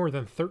no more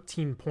than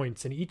 13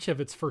 points in each of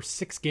its first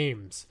 6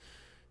 games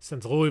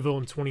since Louisville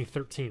in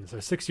 2013. So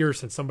 6 years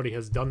since somebody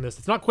has done this.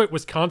 It's not quite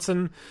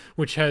Wisconsin,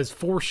 which has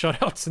 4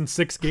 shutouts in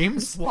 6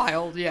 games. It's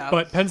wild, yeah.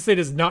 But Penn State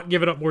has not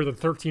given up more than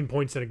 13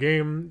 points in a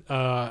game.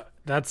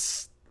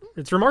 It's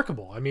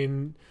remarkable. I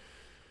mean,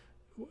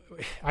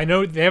 I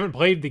know they haven't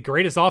played the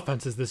greatest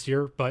offenses this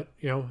year, but,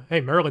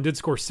 hey, Maryland did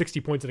score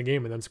 60 points in a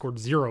game and then scored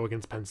 0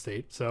 against Penn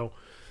State. So,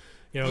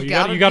 you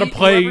got to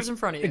play in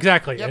front of you.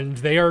 Exactly. Yep. And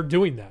they are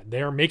doing that.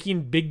 They are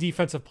making big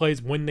defensive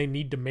plays when they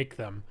need to make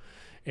them.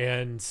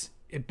 And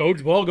it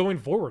bodes well going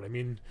forward. I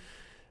mean,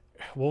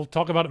 we'll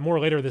talk about it more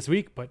later this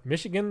week, but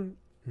Michigan,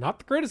 not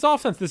the greatest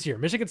offense this year.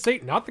 Michigan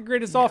State, not the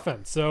greatest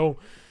offense. So,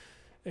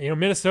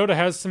 Minnesota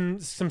has some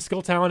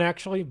skill talent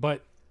actually,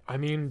 but I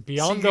mean,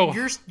 beyond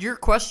you're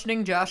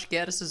questioning Josh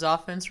Gaddis's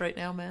offense right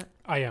now, Matt?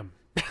 I am.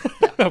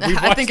 Yeah. We've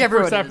I think the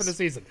everyone first half is. of the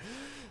season.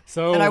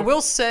 So, and I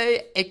will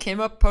say it came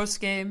up post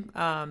game.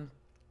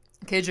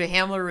 KJ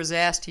Hamler was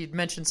asked. He'd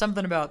mentioned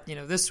something about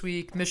this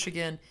week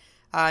Michigan,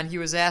 and he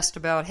was asked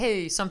about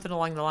something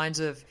along the lines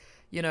of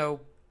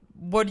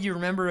what do you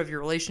remember of your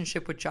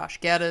relationship with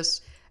Josh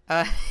Gaddis?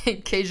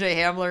 KJ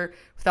Hamler,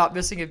 without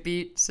missing a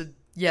beat, said,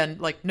 "Yeah,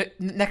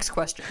 next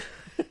question."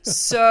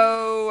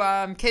 So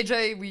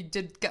KJ, we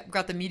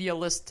got the media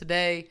list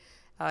today.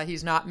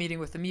 He's not meeting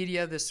with the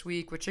media this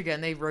week, which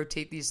again, they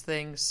rotate these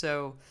things.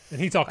 So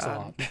and he talks a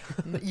lot.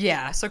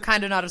 Yeah, so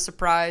kind of not a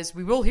surprise.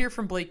 We will hear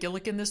from Blake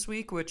Gillikin this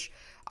week, which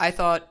I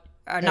thought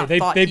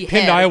they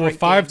pinned Iowa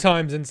 5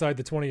 times inside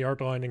the 20-yard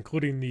line,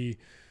 including the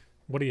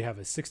what do you have,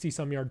 a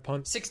 60-some-yard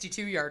punt?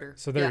 62-yarder.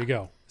 So there you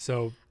go.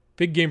 So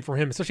big game for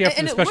him, especially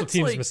after the special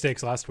teams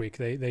mistakes last week.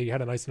 They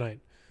had a nice night.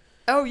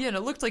 Oh yeah, and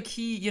it looked like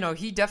he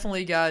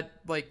definitely got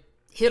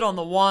hit on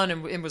the one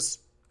and was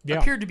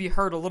appeared to be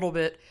hurt a little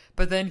bit,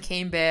 but then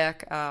came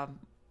back,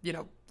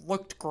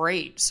 looked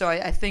great. So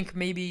I think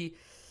maybe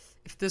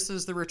if this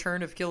is the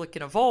return of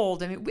Gillikin of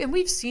old, I mean, and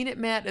we've seen it,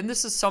 Matt, and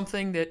this is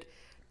something that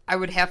I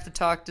would have to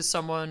talk to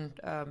someone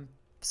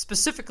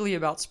specifically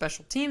about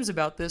special teams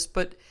about this,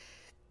 but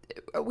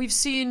we've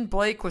seen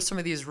Blake with some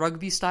of these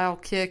rugby-style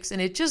kicks, and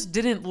it just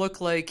didn't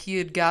look like he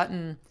had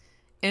gotten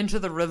into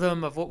the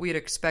rhythm of what we had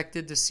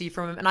expected to see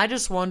from him. And I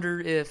just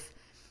wondered if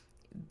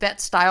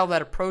that style,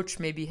 that approach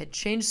maybe had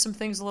changed some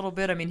things a little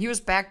bit. I mean, he was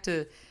back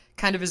to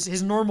kind of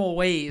his normal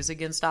ways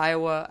against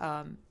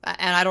Iowa,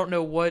 and I don't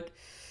know what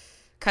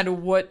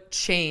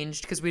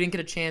changed because we didn't get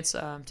a chance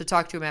to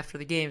talk to him after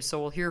the game, so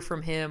we'll hear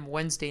from him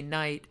Wednesday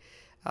night.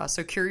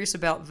 So curious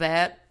about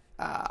that.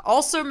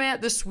 Also,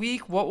 Matt, this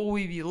week, what will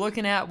we be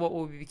looking at? What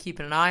will we be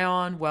keeping an eye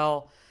on?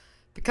 Well,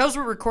 because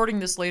we're recording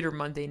this later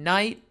Monday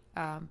night,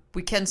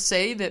 we can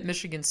say that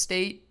Michigan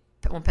State,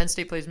 when Penn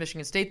State plays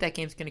Michigan State, that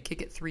game's going to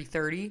kick at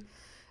 3:30.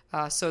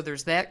 So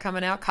there's that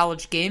coming out.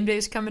 College Game Day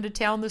is coming to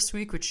town this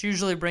week, which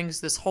usually brings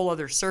this whole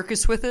other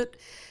circus with it.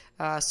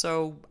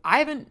 So I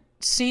haven't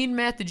seen,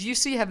 Matt, did you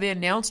see, have they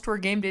announced where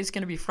Game Day is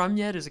going to be from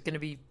yet? Is it going to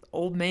be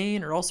Old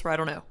Main or elsewhere? I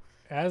don't know.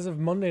 As of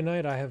Monday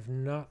night, I have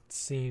not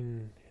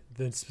seen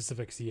the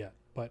specifics yet,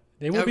 but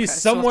they will be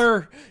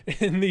somewhere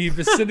in the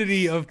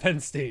vicinity of Penn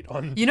State.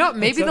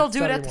 Maybe they'll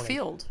do it at the morning.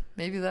 Field.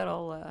 Maybe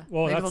that'll.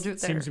 Well, maybe that they'll do it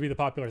there. seems to be the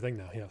popular thing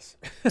now. Yes.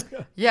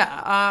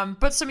 Yeah.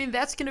 But I mean,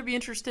 that's going to be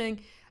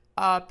interesting.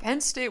 Penn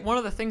State. One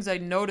of the things I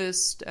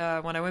noticed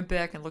when I went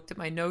back and looked at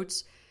my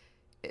notes,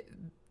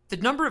 the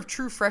number of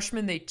true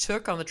freshmen they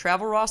took on the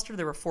travel roster,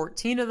 there were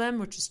 14 of them,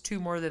 which is 2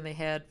 more than they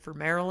had for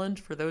Maryland.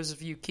 For those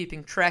of you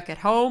keeping track at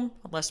home,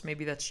 unless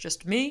maybe that's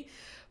just me.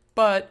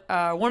 But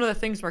one of the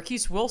things,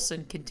 Marquise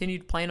Wilson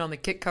continued playing on the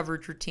kick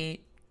coverage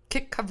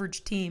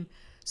team,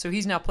 so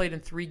he's now played in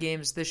 3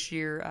 games this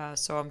year.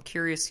 So I'm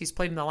curious, he's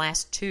played in the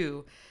last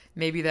 2.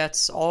 Maybe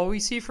that's all we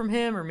see from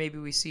him, or maybe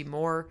we see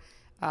more.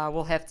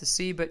 We'll have to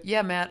see. But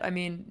yeah, Matt, I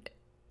mean,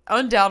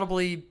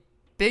 undoubtedly,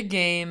 big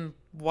game,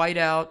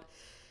 whiteout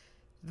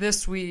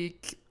this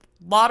week.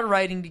 A lot of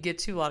writing to get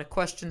to, a lot of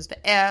questions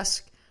to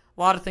ask,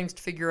 A lot of things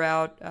to figure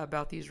out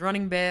about these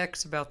running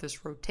backs, about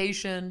this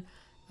rotation,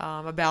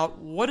 about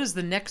what does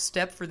the next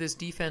step for this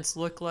defense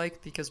look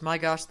like, because my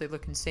gosh, they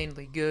look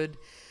insanely good.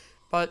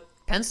 But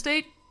Penn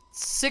State,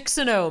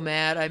 6-0,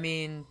 Matt. I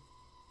mean,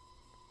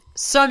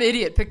 some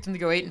idiot picked them to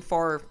go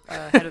 8-4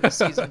 ahead of the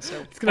season.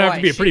 So it's going to have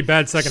to be a pretty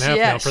bad second half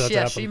now for that to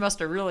happen. She must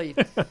have really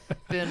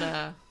been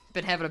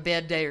having a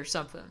bad day or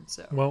something.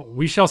 So well,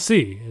 we shall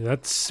see.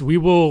 We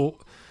will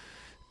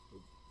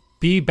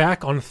be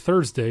back on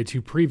Thursday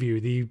to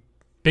preview the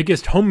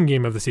biggest home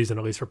game of the season,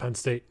 at least for Penn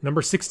State.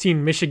 Number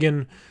 16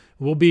 Michigan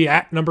will be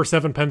at number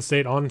 7 Penn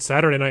State on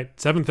Saturday night,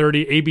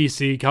 7:30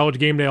 ABC. College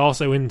Game Day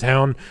also in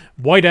town.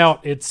 Whiteout.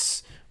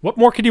 It's what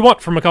more could you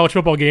want from a college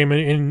football game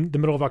in the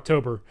middle of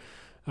October?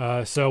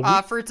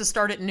 For it to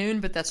start at noon,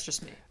 but that's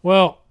just me.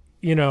 Well,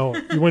 you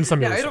win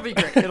some. Yeah, it'll be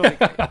great. It'll be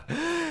great.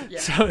 Yeah.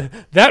 So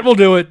that will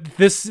do it.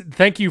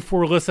 Thank you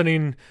for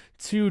listening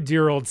to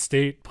Dear Old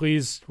State.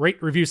 Please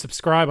rate, review,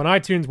 subscribe on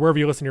iTunes, wherever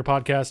you listen to your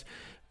podcast.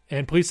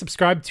 And please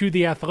subscribe to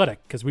The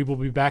Athletic, because we will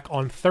be back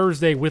on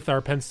Thursday with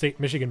our Penn State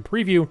Michigan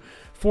preview.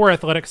 For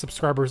Athletic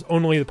subscribers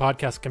only, the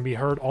podcast can be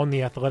heard on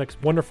The Athletic's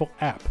wonderful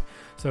app.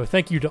 So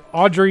thank you to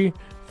Audrey.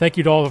 Thank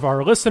you to all of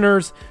our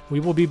listeners. We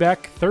will be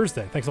back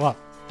Thursday. Thanks a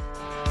lot.